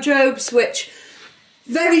the wardrobes, which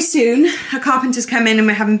very soon a carpenter's come in and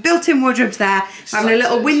we're having built-in wardrobes there. We're having a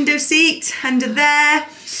little window seat under there.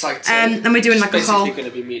 Exciting. And we're doing like a whole... Basically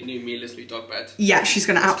going to be new Mila's new dog bed. Yeah, she's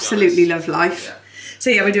going to absolutely love life. Yeah. So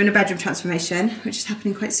yeah, we're doing a bedroom transformation, which is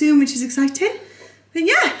happening quite soon, which is exciting. But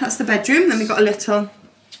yeah, that's the bedroom. Then we've got a little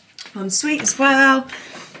ensuite as well,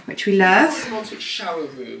 which we love. An ensuite shower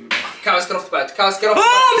room. Carys, get off the bed. Carys, get off the bed.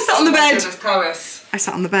 Oh, I'm sat on the bed. Carys. I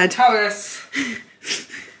sat on the bed. Carys.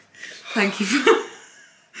 Thank you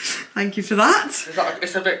for that.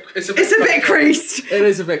 It's a bit creased. It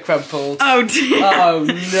is a bit crumpled. Oh dear. Oh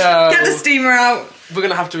no. Get the steamer out. We're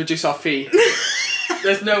gonna have to reduce our fee.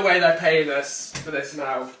 There's no way they're paying us for this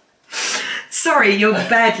now. Sorry, your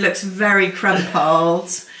bed looks very crumpled.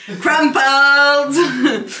 Crumpled!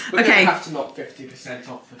 We're okay. Gonna have to knock 50%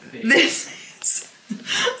 off the fee. This is...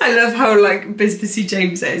 I love how like businessy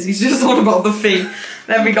James is. He's just all about the fee.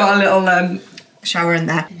 Then we got a little shower in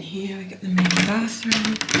there. And here we got the main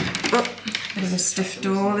bathroom. Oh, bit of a stiff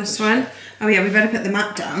door, this one. Oh yeah, we better put the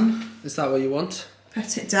mat down. Is that what you want?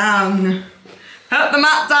 Put it down. Put the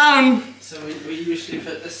mat down. So we usually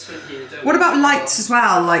put this one here, don't we? What about lights as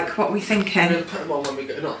well? Like, what are we thinking? We're going to put them on when we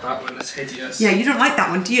go, not that one, that's hideous. Yeah, you don't like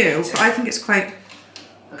that one, do you? But I think it's quite...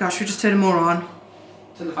 Gosh, we just turn them more on.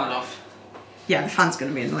 Turn the fan off. Yeah, the fan's going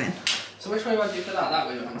to be annoying. So which way would you put that? That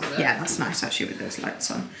way you want it? Yeah, that's nice actually with those lights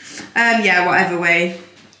on. Yeah, whatever way.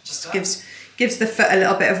 Just gives the foot a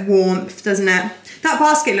little bit of warmth, doesn't it? That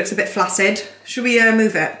basket looks a bit flaccid. Should we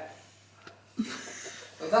move it? Oh,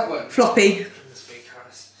 that one? Floppy.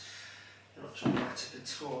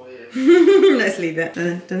 Let's leave it.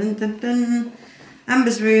 Dun, dun, dun, dun.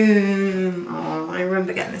 Amber's room. Oh, I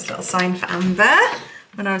remember getting this little sign for Amber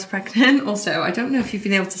when I was pregnant. Also, I don't know if you've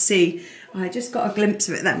been able to see, I just got a glimpse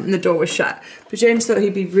of it then when the door was shut. But James thought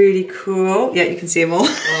he'd be really cool. Yeah, you can see them all.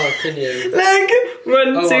 Oh, can you? Look,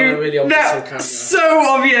 one, two. Really obvious no, so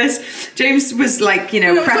obvious. James was like, you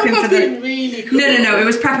know, prepping for the... Really cool. No, it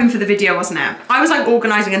was prepping for the video, wasn't it? I was like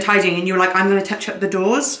organising and tidying and you were like, I'm going to touch up the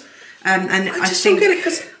doors. And I just don't get it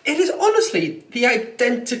because it is honestly the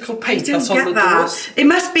identical paint that's on the doors. It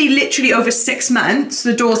must be literally over 6 months.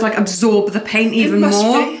 The doors like absorb the paint even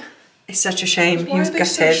more. Be. It's such a shame. He was gutted.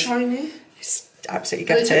 So shiny? He's absolutely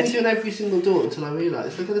gutted. They took me doing every single door until I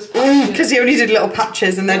realised. Look at this. Because he only did little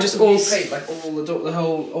patches, and they're just all paint, like all the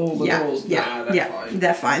doors. Yeah,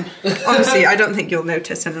 they're fine. Honestly, I don't think you'll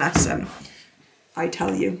notice unless I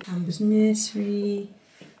tell you. Amber's nursery.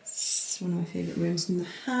 One of my favourite rooms in the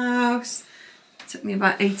house. It took me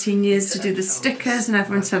about 18 years to do the stickers and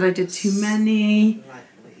everyone said I did too many.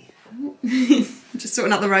 Just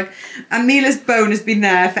sorting out the rug. And Mila's bone has been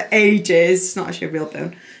there for ages. It's not actually a real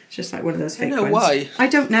bone. It's just like one of those fake ones. Why? I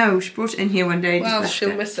don't know. She brought it in here one day. Well,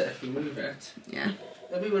 she'll miss it if we move it. Yeah.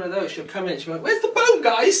 There'll be one of those. She'll come in. She'll be like, "Where's the bone,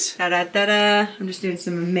 guys?" Da da da da. I'm just doing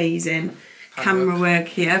some amazing camera work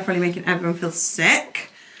here. Probably making everyone feel sick.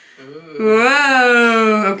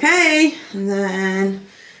 Whoa, okay. And then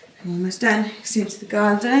I'm almost done. You can see into the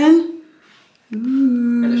garden.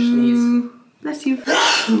 Ooh. Bless you.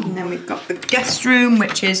 And then we've got the guest room,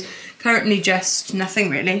 which is currently just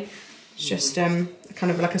nothing really. It's just kind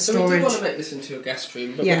of like a storage. So we do want to make this into a guest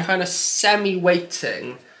room, but we're kind of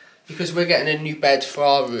semi-waiting because we're getting a new bed for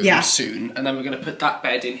our room soon, and then we're going to put that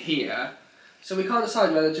bed in here. So we can't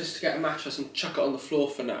decide whether just to get a mattress and chuck it on the floor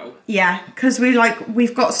for now. Yeah, because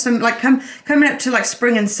we've got some like coming up to like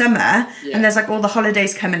spring and summer, and there's like all the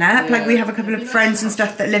holidays coming up. Like we have a couple of friends and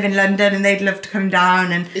stuff that live in London, and they'd love to come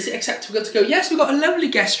down. And is it acceptable to go? Yes, we've got a lovely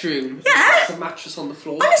guest room. Yeah, a mattress on the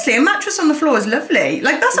floor. Honestly, a mattress on the floor is lovely.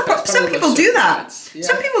 Like that's some people do that. Yeah.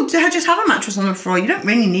 Some people just have a mattress on the floor. You don't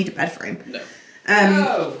really need a bed frame. No.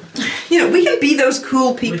 No. You know, we can be those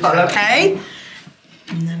cool people, okay?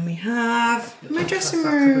 And then we have my dressing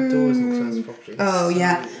room. Oh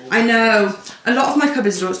yeah, I know. A lot of my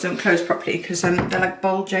cupboard doors don't close properly because they're like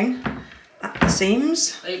bulging at the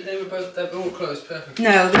seams. They're all closed perfectly.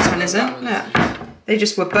 No, this one isn't. No. They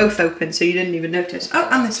just were both open, so you didn't even notice. Oh,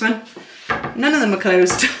 and this one. None of them were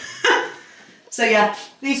closed. So yeah,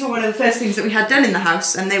 these were one of the first things that we had done in the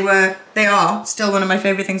house, and they are still one of my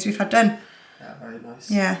favourite things we've had done. Yeah, very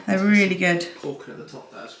nice. Yeah, they're really good. Corking at the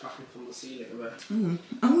top there, scrapping from the ceiling a bit. Mm.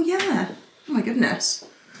 Oh yeah. Oh my goodness.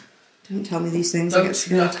 Don't tell me these things.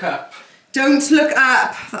 Don't look up. Don't look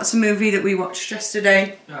up. That's a movie that we watched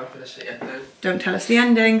yesterday. I haven't finished it yet, no. Don't tell us the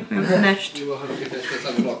ending. We haven't finished. You will have to finish by the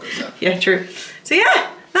time the vlog goes up. Yeah, true. So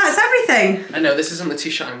yeah, that's everything. I know, this isn't the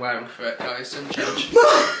t-shirt I'm wearing for it, guys. Don't judge.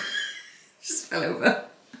 Just fell over.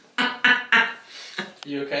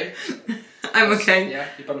 You okay? I'm okay. Yeah,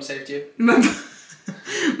 your bum saved you.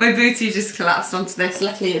 My booty just collapsed onto this.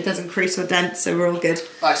 Luckily it doesn't crease or dent, so we're all good.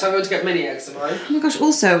 Right, so I'm going to get mini eggs, am I? Oh my gosh,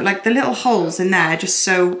 also, like the little holes in there, just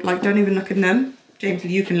so, like, don't even look in them. James,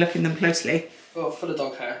 you can look in them closely. Oh, full of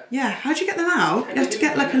dog hair. Yeah, how'd you get them out? You have to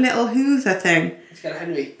get like a little hoover thing. Let's get a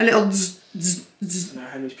Henry. A little zzz, zzz, zzz. No,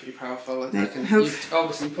 Henry's pretty powerful.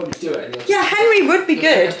 Obviously you probably do it. Yeah, Henry would be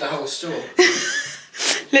good. The whole store.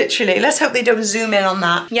 Literally, let's hope they don't zoom in on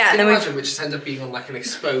that. Yeah, and then imagine we just end up being on like an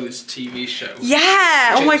exposed TV show.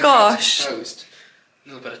 Yeah, oh my gosh. Exposed. A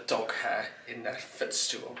little bit of dog hair in their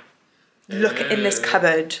footstool. Look in this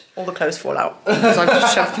cupboard. All the clothes fall out because I've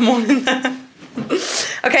just shoved them all in there.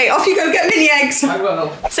 Okay, off you go, get mini eggs. I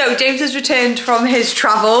will. So James has returned from his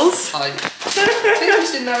travels.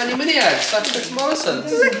 James didn't have any mini eggs. That's Chris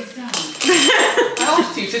Morrison's. I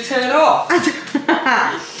asked you to turn it off.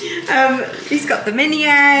 He's got the mini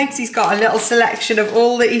eggs. He's got a little selection of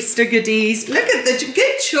all the Easter goodies. Look at the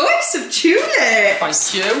good choice of tulips.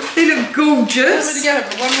 Thank you. They look gorgeous. Yeah,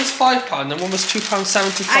 but one was £5 and one was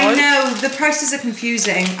 £2.75. I know, the prices are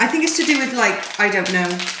confusing. I think it's to do with like, I don't know.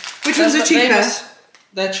 Which ones are cheaper?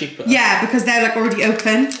 They're cheaper. Yeah, because they're like already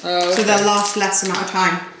open. Oh, okay. So they'll last less amount of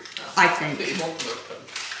time, I think. You want them open?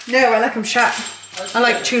 No, I like them shut. I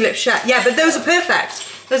like tulips shut. Yeah, but those are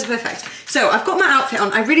perfect. Those are perfect. So I've got my outfit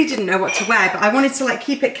on. I really didn't know what to wear, but I wanted to like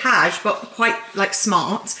keep it cash, but quite like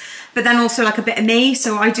smart. But then also like a bit of me.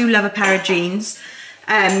 So I do love a pair of jeans,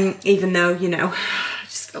 even though, you know, I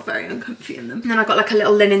just feel very uncomfy in them. And then I got like a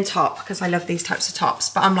little linen top because I love these types of tops.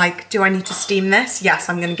 But I'm like, do I need to steam this? Yes,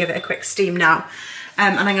 I'm going to give it a quick steam now.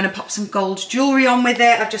 And I'm going to pop some gold jewellery on with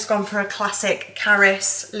it. I've just gone for a classic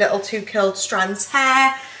Carys little 2 curled strands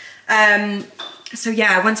hair. So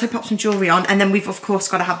yeah, once I pop some jewellery on, and then we've of course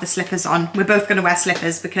got to have the slippers on. We're both going to wear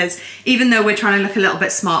slippers because even though we're trying to look a little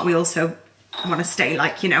bit smart, we also want to stay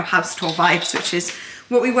like, you know, house tour vibes, which is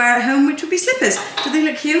what we wear at home, which would be slippers. Do they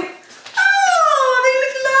look cute? Oh, they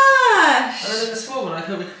look lush! And then in the small one, I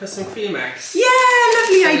thought we could put some cream eggs. Yeah,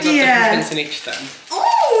 lovely idea. Different pins in each then.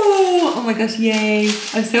 Oh my gosh, yay.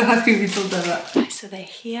 I'm so happy we pulled that up. So they're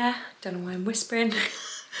here. Don't know why I'm whispering.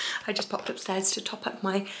 I just popped upstairs to top up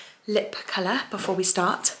my lip colour before we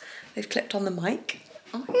start. They've clipped on the mic.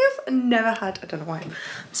 I have never had, I don't know why I'm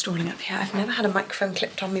stalling up here, I've never had a microphone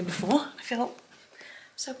clipped on me before. I feel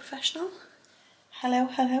so professional. Hello,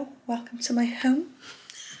 hello, welcome to my home.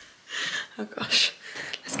 Oh gosh,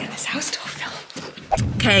 let's get this house tour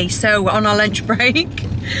filmed. Okay, so we're on our lunch break.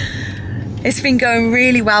 It's been going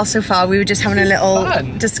really well so far. We were just having a little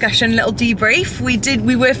discussion, little debrief.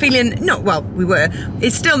 We were feeling,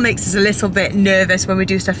 it still makes us a little bit nervous when we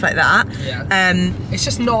do stuff like that. Yeah. It's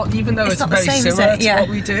just not, even though it's very similar to what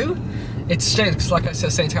we do, it's strange because like I was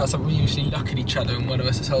saying to us, we usually look at each other and one of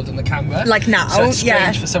us is holding the camera. Like now, so it's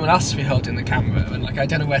strange for someone else to be holding the camera and like I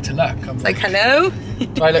don't know where to look. I'm like hello?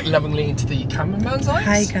 Do I look lovingly into the cameraman's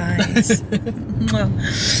eyes? Hi guys.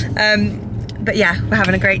 But yeah, we're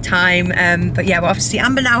having a great time. But yeah, we'll obviously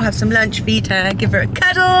Amber now have some lunch, feed her, give her a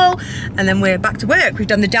cuddle, and then we're back to work. We've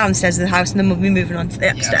done the downstairs of the house and then we'll be moving on to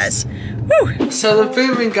the upstairs. Yes. Woo! So the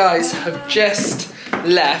booming guys have just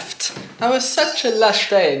left. That was such a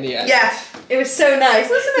lush day in the end. Yeah, it was so nice,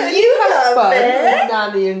 wasn't it? You had fun with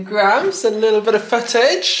Nanny and Grams, and a little bit of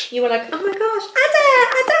footage. You were like, oh my gosh,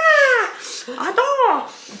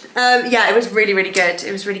 Ada! Yeah, it was really, really good.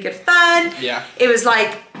 It was really good fun. Yeah. It was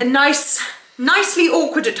like a nice nicely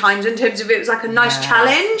awkward at times in terms of it was like a nice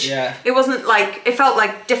challenge. Yeah. It wasn't like, it felt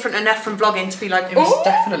like different enough from vlogging to be like, it was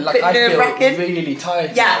definitely like, I feel really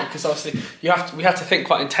tired. Yeah. Because obviously we had to think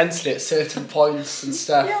quite intensely at certain points and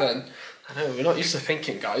stuff. Yeah. And I know, we're not used to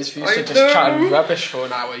thinking, guys. We used to just chat rubbish for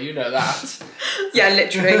an hour, you know that. Yeah,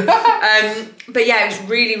 literally. But yeah, it was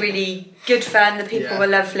really, really good fun. The people were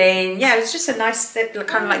lovely. And yeah, it was just a nice,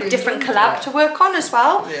 kind of like different collab to work on as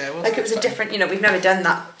well. Yeah, like it was a different, you know, we've never done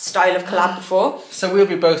that style of collab before. So we'll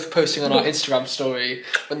be both posting on our Instagram story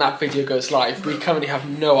when that video goes live. We currently have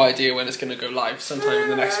no idea when it's going to go live, sometime in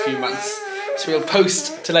the next few months. So we'll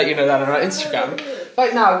post to let you know that on our Instagram.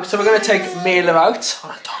 Right now, so we're going to take Mila out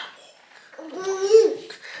on a dog.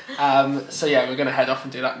 So yeah, we're gonna head off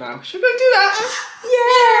and do that now. Should we go do that?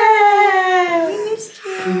 Yeah! We missed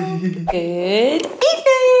you. Good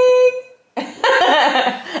evening!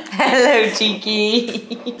 Hello,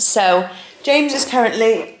 cheeky. So, James is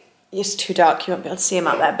currently, it's too dark, you won't be able to see him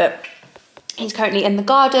out there, but he's currently in the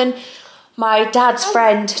garden. My dad's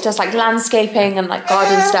friend does like landscaping and like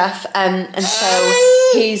garden stuff, and so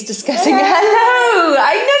he's discussing, hello,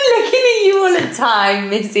 I'm not looking at you all the time,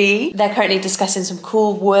 Missy. They're currently discussing some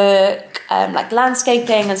cool work, like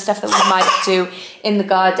landscaping and stuff that we might do in the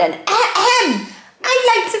garden. I'd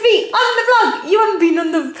like to be on the vlog. You haven't been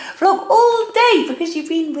on the vlog all day because you've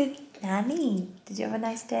been with Nanny. Did you have a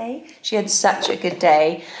nice day? She had such a good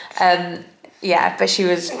day. Yeah, but she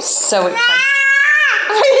was so excited.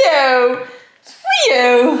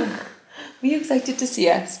 Were you excited to see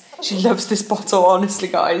us? She loves this bottle, honestly,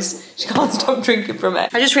 guys. She can't stop drinking from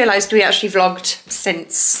it. I just realised we actually vlogged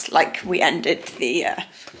since, like, we ended the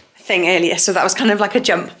thing earlier, so that was kind of like a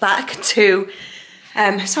jump back to...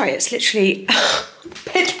 sorry, it's literally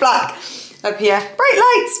pitch black up here.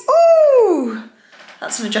 Bright lights, ooh!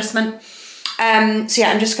 That's an adjustment. So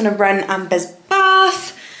yeah, I'm just gonna run Amber's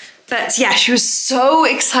bath. But yeah, she was so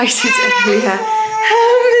excited earlier.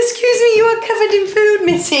 Excuse me, you are covered in food,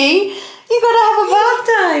 Missy. You gotta have a bath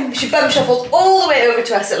time. She bum shuffled all the way over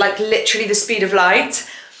to us at like literally the speed of light.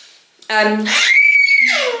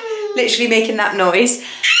 Literally making that noise.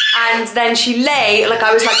 And then she lay, like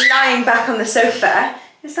I was like lying back on the sofa.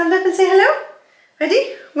 You stand up and say hello.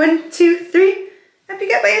 Ready? 1, 2, 3. Up you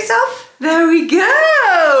get by yourself. There we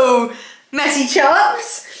go. Messy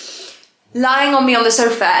chops. Lying on me on the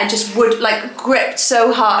sofa and just would like gripped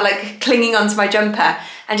so hard, like clinging onto my jumper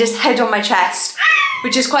and just head on my chest,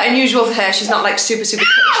 which is quite unusual for her. She's not like super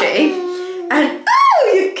cushy. And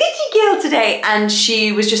oh, you're kitty girl today. And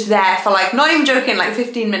she was just there for like, not even joking, like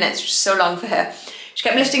 15 minutes, which is so long for her. She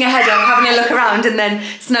kept lifting her head up, having a look around and then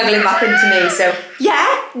snuggling back into me. So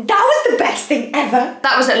yeah, that was the best thing ever.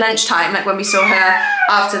 That was at lunchtime, like when we saw her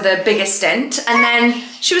after the biggest stint. And then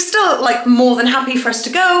she was still like more than happy for us to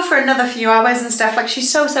go for another few hours and stuff. Like she's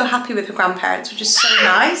so happy with her grandparents, which is so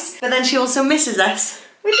nice. But then she also misses us,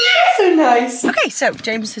 which is so nice. Okay, so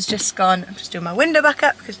James has just gone. I'm just doing my window back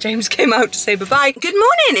up because James came out to say bye-bye. Good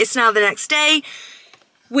morning, it's now the next day.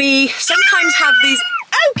 We sometimes have these,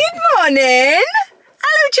 oh, good morning.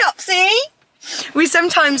 Hello, Chopsy. We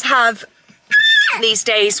sometimes have these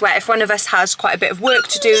days where if one of us has quite a bit of work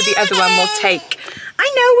to do, the other one will take,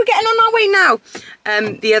 I know, we're getting on our way now.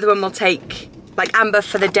 The other one will take like Amber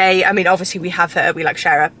for the day. I mean, obviously we have her, we like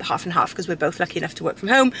share her half and half because we're both lucky enough to work from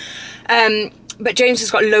home. But James has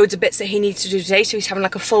got loads of bits that he needs to do today, so he's having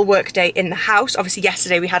like a full work day in the house. Obviously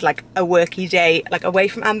yesterday we had like a worky day like away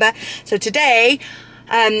from Amber. So today,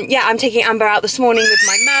 yeah, I'm taking Amber out this morning with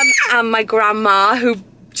my mum and my grandma, who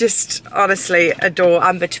just honestly adore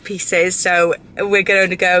Amber to pieces. So we're going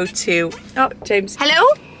to go to, oh, James.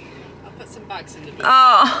 Hello? I'll put some bags in the boot.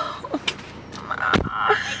 Oh.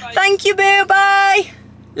 Thank you, boo, bye.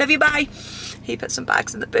 Love you, bye. He put some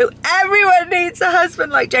bags in the boot. Everyone needs a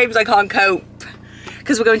husband like James. I can't cope.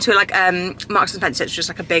 Because we're going to like Marks & Spencer, it's just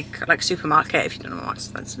like a big like supermarket, if you don't know what Marks &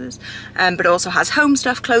 Spencer is. But it also has home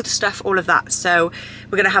stuff, clothes stuff, all of that. So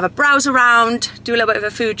we're going to have a browse around, do a little bit of a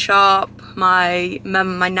food shop. My mum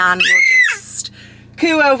and my nan will just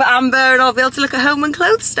coo over Amber and I'll be able to look at home and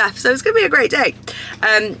clothes stuff. So it's going to be a great day.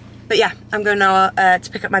 But yeah, I'm going now to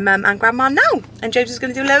pick up my mum and grandma now. And James is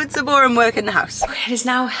going to do loads of boring work in the house. Okay, it is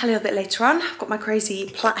now a little bit later on. I've got my crazy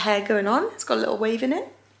plait hair going on. It's got a little wave in it.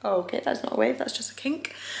 Oh, okay, that's not a wave, that's just a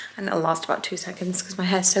kink. And it'll last about 2 seconds because my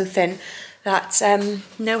hair's so thin that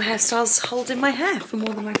no hairstyles hold in my hair for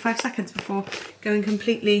more than like 5 seconds before going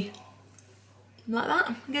completely like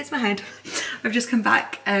that against my head. I've just come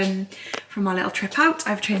back from my little trip out.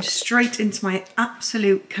 I've changed straight into my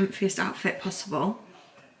absolute comfiest outfit possible.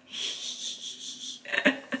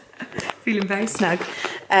 Feeling very snug.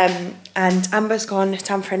 And Amber's gone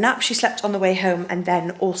down for a nap. She slept on the way home and then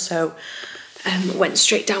also went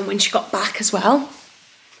straight down when she got back as well.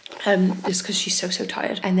 Just because she's so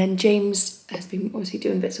tired. And then James has been obviously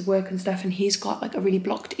doing bits of work and stuff, and he's got like a really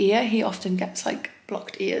blocked ear. He often gets like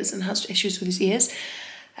blocked ears and has issues with his ears.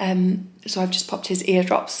 So I've just popped his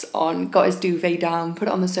eardrops on, got his duvet down, put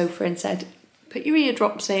it on the sofa and said, put your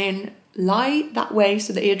eardrops in, lie that way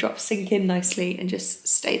so the eardrops sink in nicely and just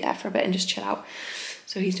stay there for a bit and just chill out.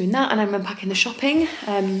 So he's doing that, and I'm unpacking the shopping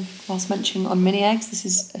whilst munching on mini eggs. This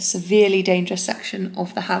is a severely dangerous section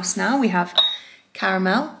of the house now. We have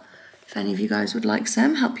caramel. If any of you guys would like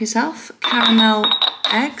some, help yourself. Caramel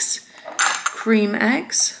eggs, cream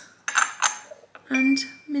eggs, and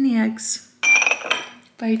mini eggs.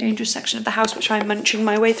 Very dangerous section of the house, which I'm munching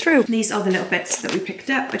my way through. These are the little bits that we picked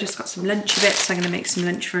up. I just got some lunchy bits. I'm gonna make some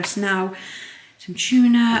lunch for us now. Some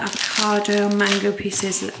tuna, avocado, mango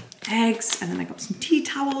pieces, eggs, and then I got some tea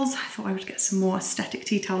towels. I thought I would get some more aesthetic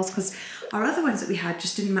tea towels because our other ones that we had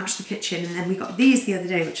just didn't match the kitchen. And then we got these the other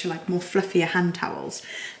day, which are like more fluffier hand towels.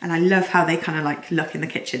 And I love how they kind of like look in the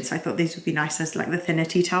kitchen. So I thought these would be nice as like the thinner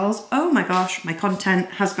tea towels. Oh my gosh, my content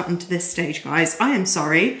has gotten to this stage, guys. I am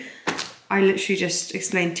sorry. I literally just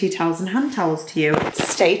explained tea towels and hand towels to you.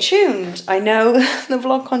 Stay tuned. I know the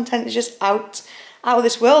vlog content is just out of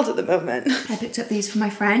this world at the moment. I picked up these for my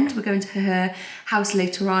friend. We're going to her house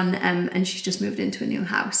later on, and she's just moved into a new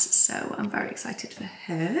house, so I'm very excited for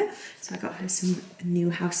her. So I got her some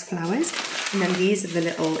new house flowers, and then these are the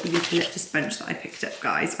little eucalyptus bunch that I picked up,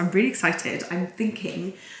 guys. I'm really excited. I'm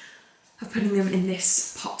thinking of putting them in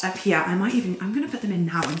this pot up here. I'm gonna put them in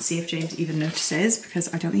now and see if James even notices,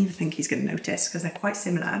 because I don't even think he's gonna notice because they're quite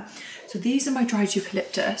similar. So these are my dried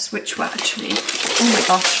eucalyptus, which were actually, oh my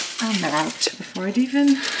gosh, and they're out before I'd even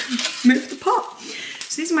move the pot.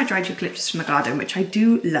 So these are my dried eucalyptus from the garden, which I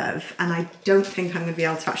do love, and I don't think I'm gonna be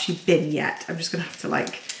able to actually bin yet. I'm just gonna have to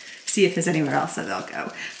like see if there's anywhere else that they'll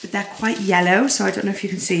go. But they're quite yellow, so I don't know if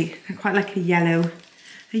you can see, they're quite like a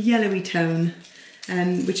yellowy tone.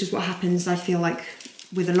 Which is what happens, I feel like,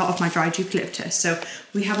 with a lot of my dried eucalyptus. So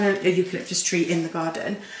we have a eucalyptus tree in the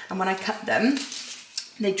garden, and when I cut them,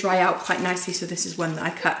 they dry out quite nicely. So this is one that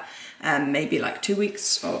I cut maybe like 2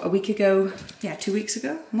 weeks or a week ago. Yeah, 2 weeks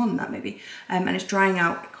ago, more than that maybe. And it's drying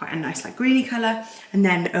out quite a nice like greeny colour. And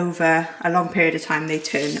then over a long period of time, they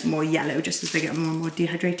turn more yellow just as they get more and more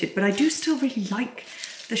dehydrated. But I do still really like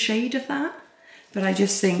the shade of that. But I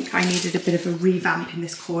just think I needed a bit of a revamp in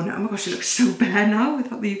this corner. Oh my gosh, it looks so bare now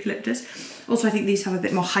without the eucalyptus. Also, I think these have a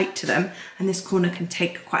bit more height to them, and this corner can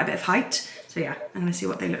take quite a bit of height. So yeah, I'm gonna see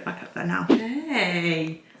what they look like up there now.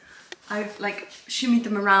 Hey, I've like shimmied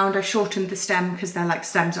them around. I shortened the stem because they're like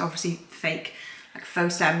stems are obviously fake, like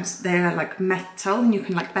faux stems. They're like metal and you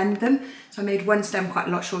can like bend them. So I made one stem quite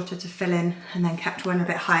a lot shorter to fill in, and then kept one a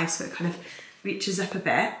bit high so it kind of reaches up a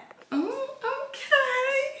bit. Oh,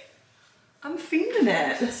 okay. I'm feeling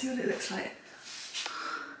it. Let's see what it looks like.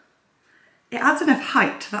 It adds enough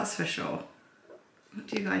height, that's for sure. What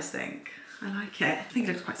do you guys think? I like it. I think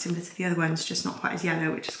it looks quite similar to the other ones, just not quite as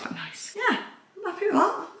yellow, which is quite nice. Yeah, I'm happy with that.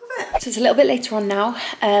 Love it. So it's a little bit later on now.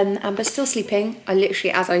 Amber's still sleeping. I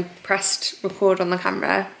literally, as I pressed record on the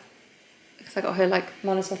camera, because I got her like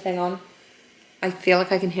monitor thing on, I feel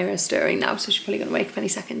like I can hear her stirring now, so she's probably gonna wake up any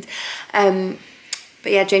second.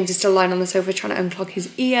 But yeah, James is still lying on the sofa trying to unclog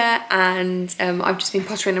his ear, and I've just been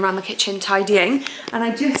pottering around the kitchen tidying, and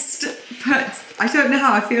I just put, I don't know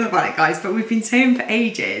how I feel about it, guys, but we've been saying for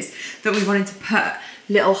ages that we wanted to put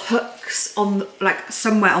little hooks on, like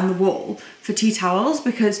somewhere on the wall for tea towels,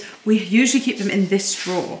 because we usually keep them in this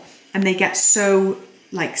drawer and they get so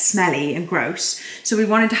like smelly and gross. So we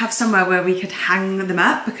wanted to have somewhere where we could hang them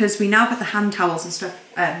up, because we now put the hand towels and stuff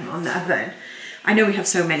on the oven. I know we have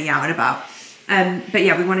so many out and about. But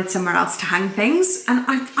yeah, we wanted somewhere else to hang things, and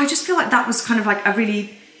I just feel like that was kind of like a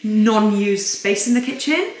really non-used space in the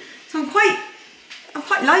kitchen. So I'm quite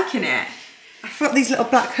liking it. I've got these little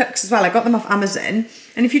black hooks as well. I got them off Amazon,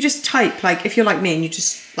 and if you just type, like if you're like me and you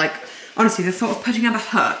just like, honestly, the thought of putting up a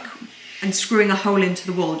hook and screwing a hole into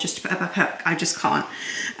the wall just to put up a hook, I just can't.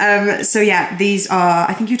 So yeah, these are,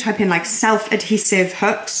 I think you type in like self-adhesive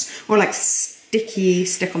hooks or like sticky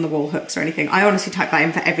stick on the wall hooks or anything. I honestly type that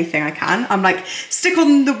in for everything I can. I'm like, stick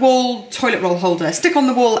on the wall toilet roll holder, stick on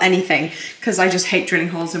the wall anything, because I just hate drilling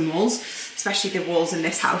holes in walls, especially the walls in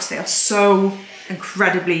this house. They are so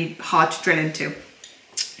incredibly hard to drill into.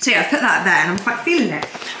 So yeah, I've put that there and I'm quite feeling it.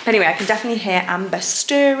 Anyway, I can definitely hear Amber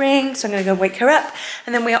stirring, so I'm gonna go wake her up,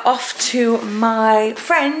 and then we're off to my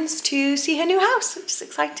friend's to see her new house, which is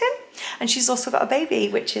exciting. And she's also got a baby,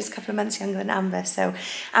 which is a couple of months younger than Amber, so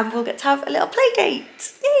we'll get to have a little play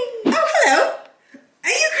date. Yay! Oh, hello! Are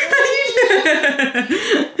you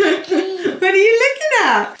what are you looking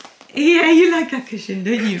at? Yeah, you like that cushion,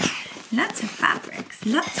 don't you? Lots of fabrics,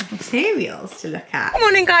 lots of materials to look at. Good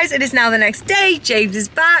morning, guys. It is now the next day. James is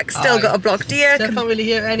back. Still got a blocked ear. Still can't really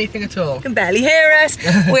hear anything at all. Can barely hear us.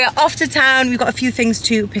 We're off to town. We've got a few things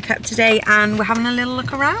to pick up today, and we're having a little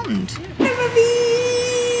look around. Hello, Bubby.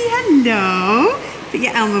 Hello. Put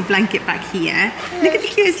your Elmo blanket back here. Look at the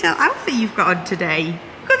cutest little outfit you've got on today.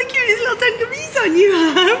 You've got the cutest little dungarees on you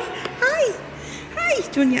have. Hi. Hi.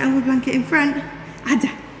 Do you want your Elmo blanket in front?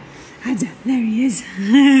 Ada. There he is.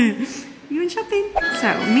 You went shopping?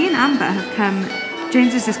 So, me and Amber have come,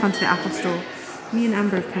 James has just gone to the Apple store. Me and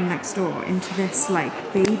Amber have come next door into this like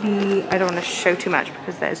baby, I don't want to show too much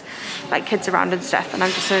because there's like kids around and stuff, and I'm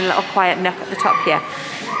just in a little quiet nook at the top here.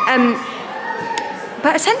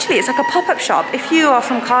 But essentially it's like a pop-up shop. If you are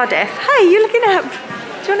from Cardiff, hi, you looking up?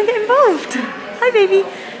 Do you want to get involved? Hi baby.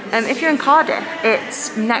 If you're in Cardiff,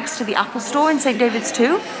 it's next to the Apple store in St. David's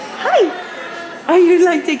too. Hi. Oh, you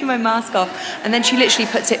like taking my mask off. And then she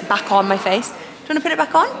literally puts it back on my face. Do you want to put it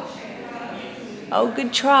back on? Oh,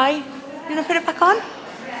 good try. You want to put it back on?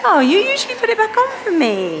 Oh, you usually put it back on for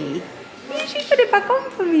me. You usually put it back on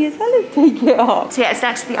for me as well as take it off. So yeah, it's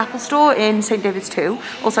next to the Apple store in St. David's too.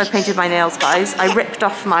 Also, I painted my nails, guys. I ripped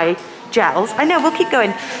off my gels. I know, we'll keep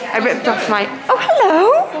going. I ripped off my... Oh,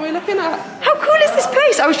 hello. What are we looking at? How cool is this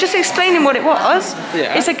place? I was just explaining what it was.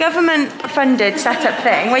 Yeah. It's a government-funded setup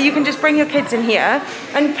thing where you can just bring your kids in here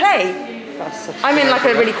and play. I'm in like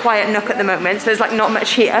a really quiet nook at the moment, so there's like not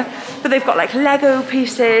much here. But they've got like Lego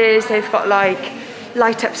pieces, they've got like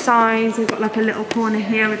light-up signs, they've got like a little corner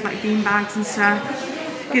here with like bean bags and stuff.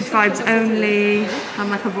 Good vibes only. I'm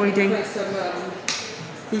like avoiding...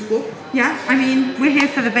 Foosball? Yeah, I mean, we're here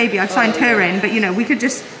for the baby. I've signed her in, but you know, we could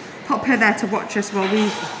just pop her there to watch us while we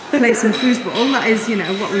play some foosball. That is, you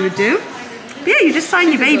know, what we would do. But yeah, you just sign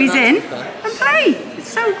your babies in and play.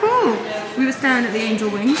 It's so cool. We were staring at the angel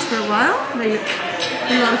wings for a while. They look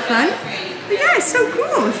a lot of fun. But yeah, it's so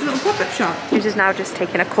cool. It's a little pop-up shop. James is now just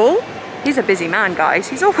taking a call. He's a busy man, guys.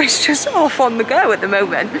 He's always just off on the go at the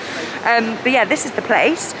moment. But yeah, this is the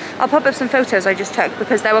place. I'll pop up some photos I just took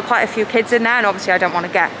because there were quite a few kids in there, and obviously I don't want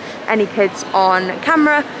to get any kids on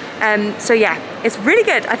camera. So yeah, it's really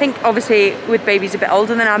good. I think obviously with babies a bit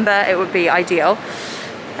older than Amber, it would be ideal.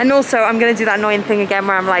 And also I'm gonna do that annoying thing again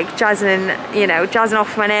where I'm like jazzing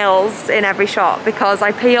off my nails in every shot, because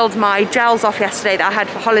I peeled my gels off yesterday that I had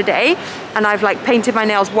for holiday, and I've like painted my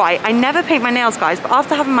nails white. I never paint my nails, guys, but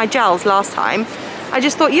after having my gels last time, I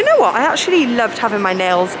just thought, you know what, I actually loved having my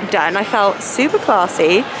nails done. I felt super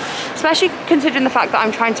classy, especially considering the fact that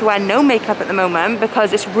I'm trying to wear no makeup at the moment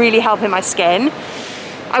because it's really helping my skin.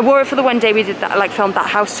 I wore it for the one day we did that, like filmed that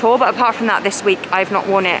house tour, but apart from that this week I've not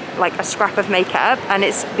worn it like a scrap of makeup, and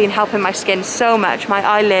it's been helping my skin so much. My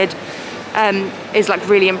eyelid is like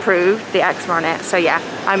really improved, the eczema on it. So yeah,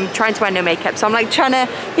 I'm trying to wear no makeup, so I'm like trying to,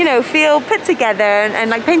 you know, feel put together, and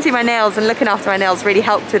like painting my nails and looking after my nails really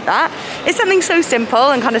helped with that. It's something so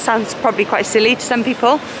simple and kind of sounds probably quite silly to some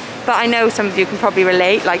people, but I know some of you can probably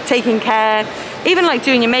relate, like taking care, even like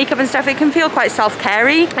doing your makeup and stuff, it can feel quite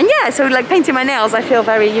self-carey. And yeah, so like painting my nails, I feel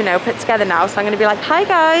very, you know, put together now. So I'm gonna be like, hi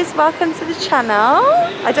guys, welcome to the channel.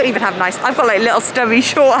 I don't even have nice, I've got like little stubby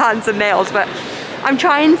short hands and nails, but I'm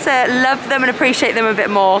trying to love them and appreciate them a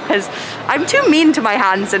bit more because I'm too mean to my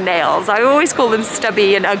hands and nails. I always call them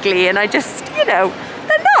stubby and ugly, and I just, you know,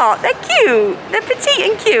 they're not, they're cute. They're petite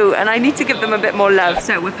and cute, and I need to give them a bit more love.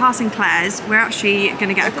 So we're passing Claire's. We're actually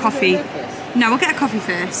gonna get a coffee. No, we'll get a coffee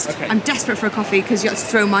first. Okay. I'm desperate for a coffee because you had to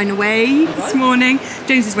throw mine away this morning.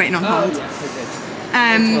 James is waiting on hold.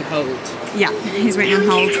 On hold. Yeah, he's waiting on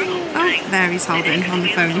hold. Oh, there he's holding on the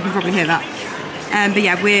phone. You can probably hear that. But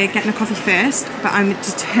yeah, we're getting a coffee first, but I'm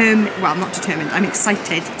determined, well, not determined, I'm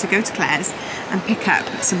excited to go to Claire's and pick up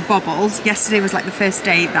some bobbles. Yesterday was like the first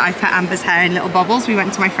day that I put Amber's hair in little bobbles. We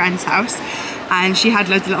went to my friend's house and she had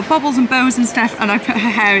loads of little bobbles and bows and stuff, and I put her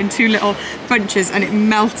hair in 2 little bunches and it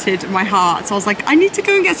melted my heart. So I was like, I need to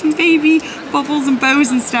go and get some baby bobbles and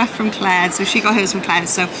bows and stuff from Claire's. So she got hers from Claire's.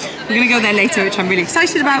 So we're gonna go there later, which I'm really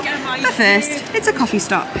excited about. But first, it's a coffee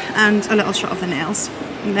stop and a little shot of the nails.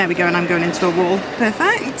 And there we go, and I'm going into a wall.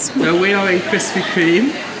 Perfect. So we are in Krispy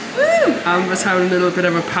Kreme. Woo! Amber's having a little bit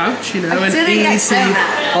of a pouch, you know, an easy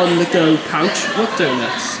on-the-go pouch. What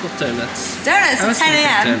donuts? What donuts? Donuts at 10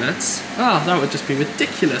 AM. Donuts. Oh, that would just be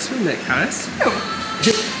ridiculous, wouldn't it, Carys?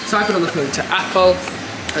 So I've been on the phone to Apple.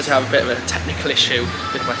 I had to have a bit of a technical issue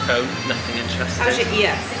with my phone. Nothing interesting. How's your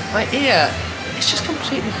ear? My ear, it's just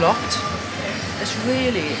completely blocked. It's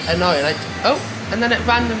really annoying. And then it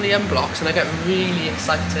randomly unblocks and I get really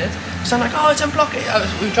excited. So I'm like, oh, it's unblocking.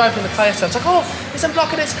 We were driving in the car yesterday. I was like, oh, it's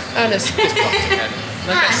unblocking it. And it's blocked again.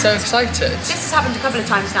 And I get so excited. This has happened a couple of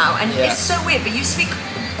times now, and it's so weird, but you speak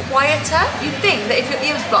quieter. You'd think that if your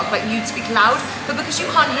ears blocked, like you'd speak loud, but because you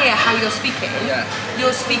can't hear how you're speaking,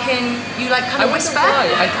 you're speaking, you like kind of whisper.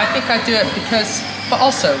 I think I do it because, but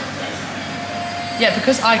also,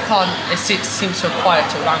 because I can't, it seems so quiet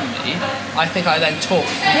around me, I think I then talk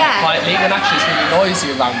quietly, when actually it's really noisy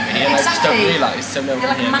around me, and I just don't realise, so no one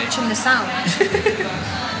can hear me. You're like matching the sound.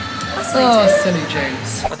 Oh, silly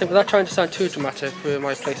James. I think without trying to sound too dramatic with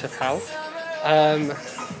my place of health,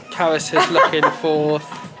 Carys is looking for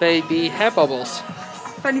baby hair bubbles.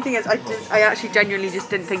 Funny thing is, I actually genuinely just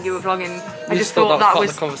didn't think you were vlogging. I just thought thought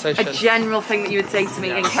that was a general thing that you would say to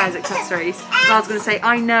me in Carys accessories. And I was going to say,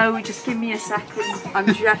 I know, just give me a second.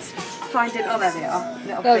 I'm just finding, oh there they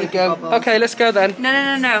are. There we go. Bubbles. Okay, let's go then.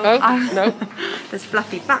 No. Oh, no. There's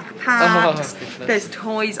fluffy backpacks. There's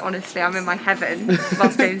toys, honestly, I'm in my heaven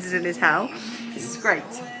whilst James is in his hell. This is great.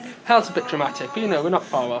 Hell's a bit dramatic, but you know, we're not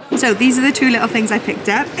far off. So these are the two little things I picked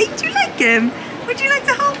up. Hey, do you like them? Would you like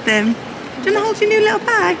to hold them? Do you want to hold your new little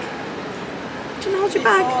bag? Do you want to hold your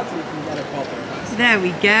bag? There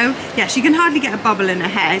we go. Yeah, she can hardly get a bubble in her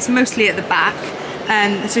hair. It's mostly at the back.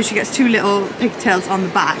 So she gets two little pigtails on the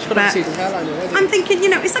back. But I'm thinking, you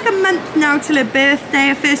know, it's like a month now till her birthday,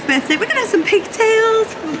 her first birthday. We're going to have some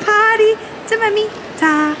pigtails for the party. To mummy.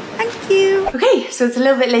 Ta. Thank you. Okay, so it's a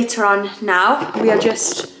little bit later on now. We are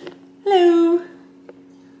just... Hello.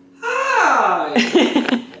 Hi.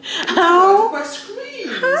 Oh.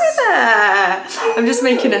 Hi there! I'm just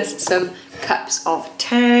making us some cups of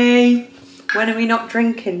tea. When are we not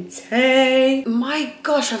drinking tea? My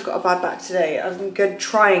gosh, I've got a bad back today. I'm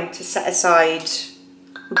trying to set aside,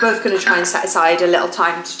 we're both going to try and set aside a little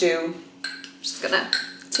time to do, just going to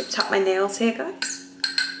tip tap my nails here, guys.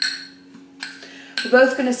 We're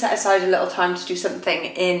both going to set aside a little time to do something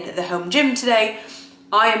in the home gym today.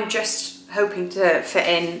 I am just hoping to fit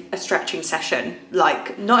in a stretching session,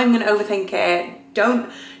 like not even going to overthink it.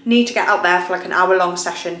 Don't need to get out there for like an hour-long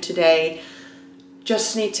session today.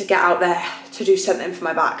 Just need to get out there to do something for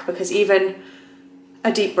my back, because even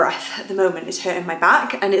a deep breath at the moment is hurting my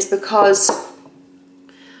back, and it's because,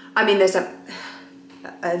 I mean, there's a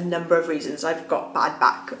number of reasons I've got bad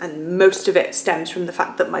back, and most of it stems from the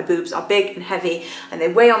fact that my boobs are big and heavy and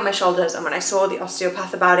they weigh on my shoulders, and when I saw the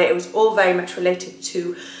osteopath about it, it was all very much related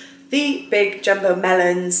to the big jumbo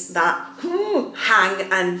melons that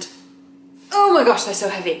hang, and oh my gosh, they're so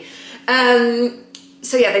heavy.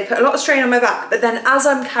 So yeah, they put a lot of strain on my back, but then as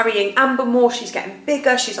I'm carrying Amber more, she's getting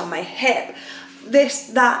bigger, she's on my hip, this,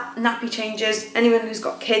 that, nappy changes. Anyone who's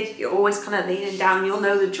got kids, you're always kind of leaning down, you'll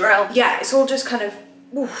know the drill. Yeah, it's all just kind of,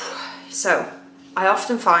 oof. So I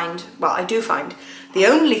often find, well, I do find, the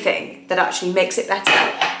only thing that actually makes it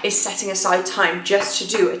better is setting aside time just to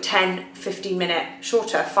do a 10, 15 minute,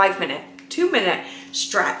 shorter, 5 minute, 2 minute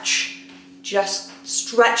stretch. Just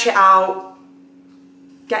stretch it out,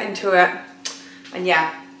 get into it, and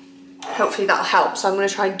yeah, hopefully that'll help. So I'm going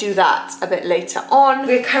to try and do that a bit later on.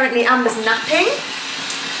 We're currently, Amber's napping.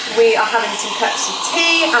 We are having some cups of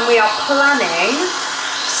tea, and we are planning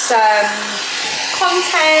some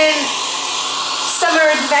content, summer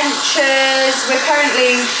adventures. We're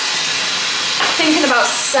currently thinking about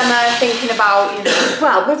summer, thinking about, you know,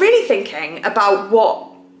 well, we're really thinking about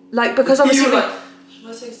what, like, because obviously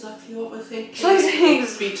that's exactly what we're thinking.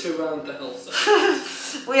 Feet around the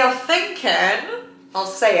hillside. We are thinking, I'll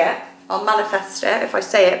say it, I'll manifest it. If I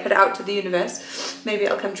say it, put it out to the universe, maybe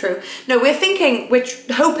it'll come true. No, we're thinking, we're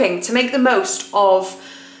hoping to make the most of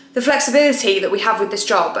the flexibility that we have with this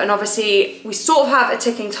job. And obviously we sort of have a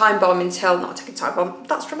ticking time bomb until, not a ticking time bomb,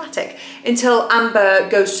 that's dramatic, until Amber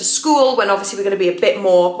goes to school, when obviously we're going to be a bit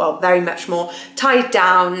more, well, very much more tied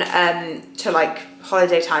down to like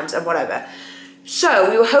holiday times and whatever. So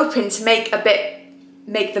we were hoping to make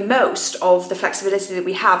the most of the flexibility that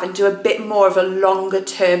we have and do a bit more of a longer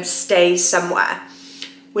term stay somewhere.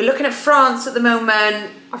 We're looking at France at the moment.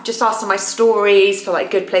 I've just asked on my stories for like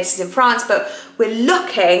good places in France, but we're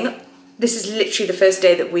looking, this is literally the first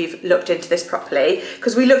day that we've looked into this properly,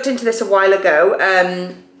 because we looked into this a while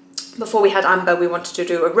ago. Before we had Amber, we wanted to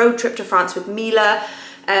do a road trip to France with Mila,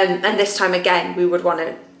 and this time again we would want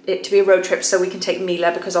it to be a road trip so we can take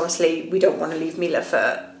Mila, because obviously we don't want to leave Mila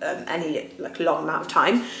for any like long amount of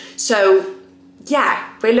time. So yeah,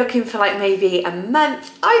 we're looking for like maybe a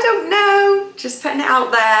month, I don't know, just putting it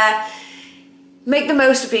out there. Make the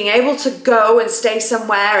most of being able to go and stay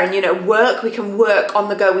somewhere and, you know, work. We can work on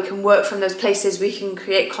the go, we can work from those places, we can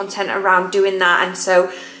create content around doing that. And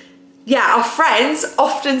so yeah, our friends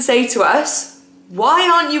often say to us, why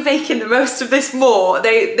aren't you making the most of this more?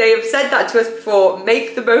 They have said that to us before,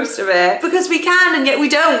 make the most of it. Because we can, and yet we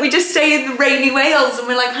don't. We just stay in the rainy Wales and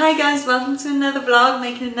we're like, hi guys, welcome to another vlog,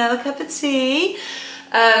 making another cup of tea.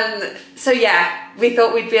 So yeah, we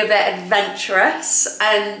thought we'd be a bit adventurous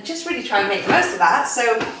and just really try and make the most of that. So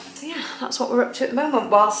yeah, that's what we're up to at the moment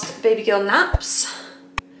whilst baby girl naps.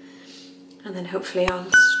 And then hopefully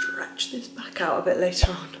I'll stretch this back out a bit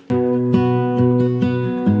later on.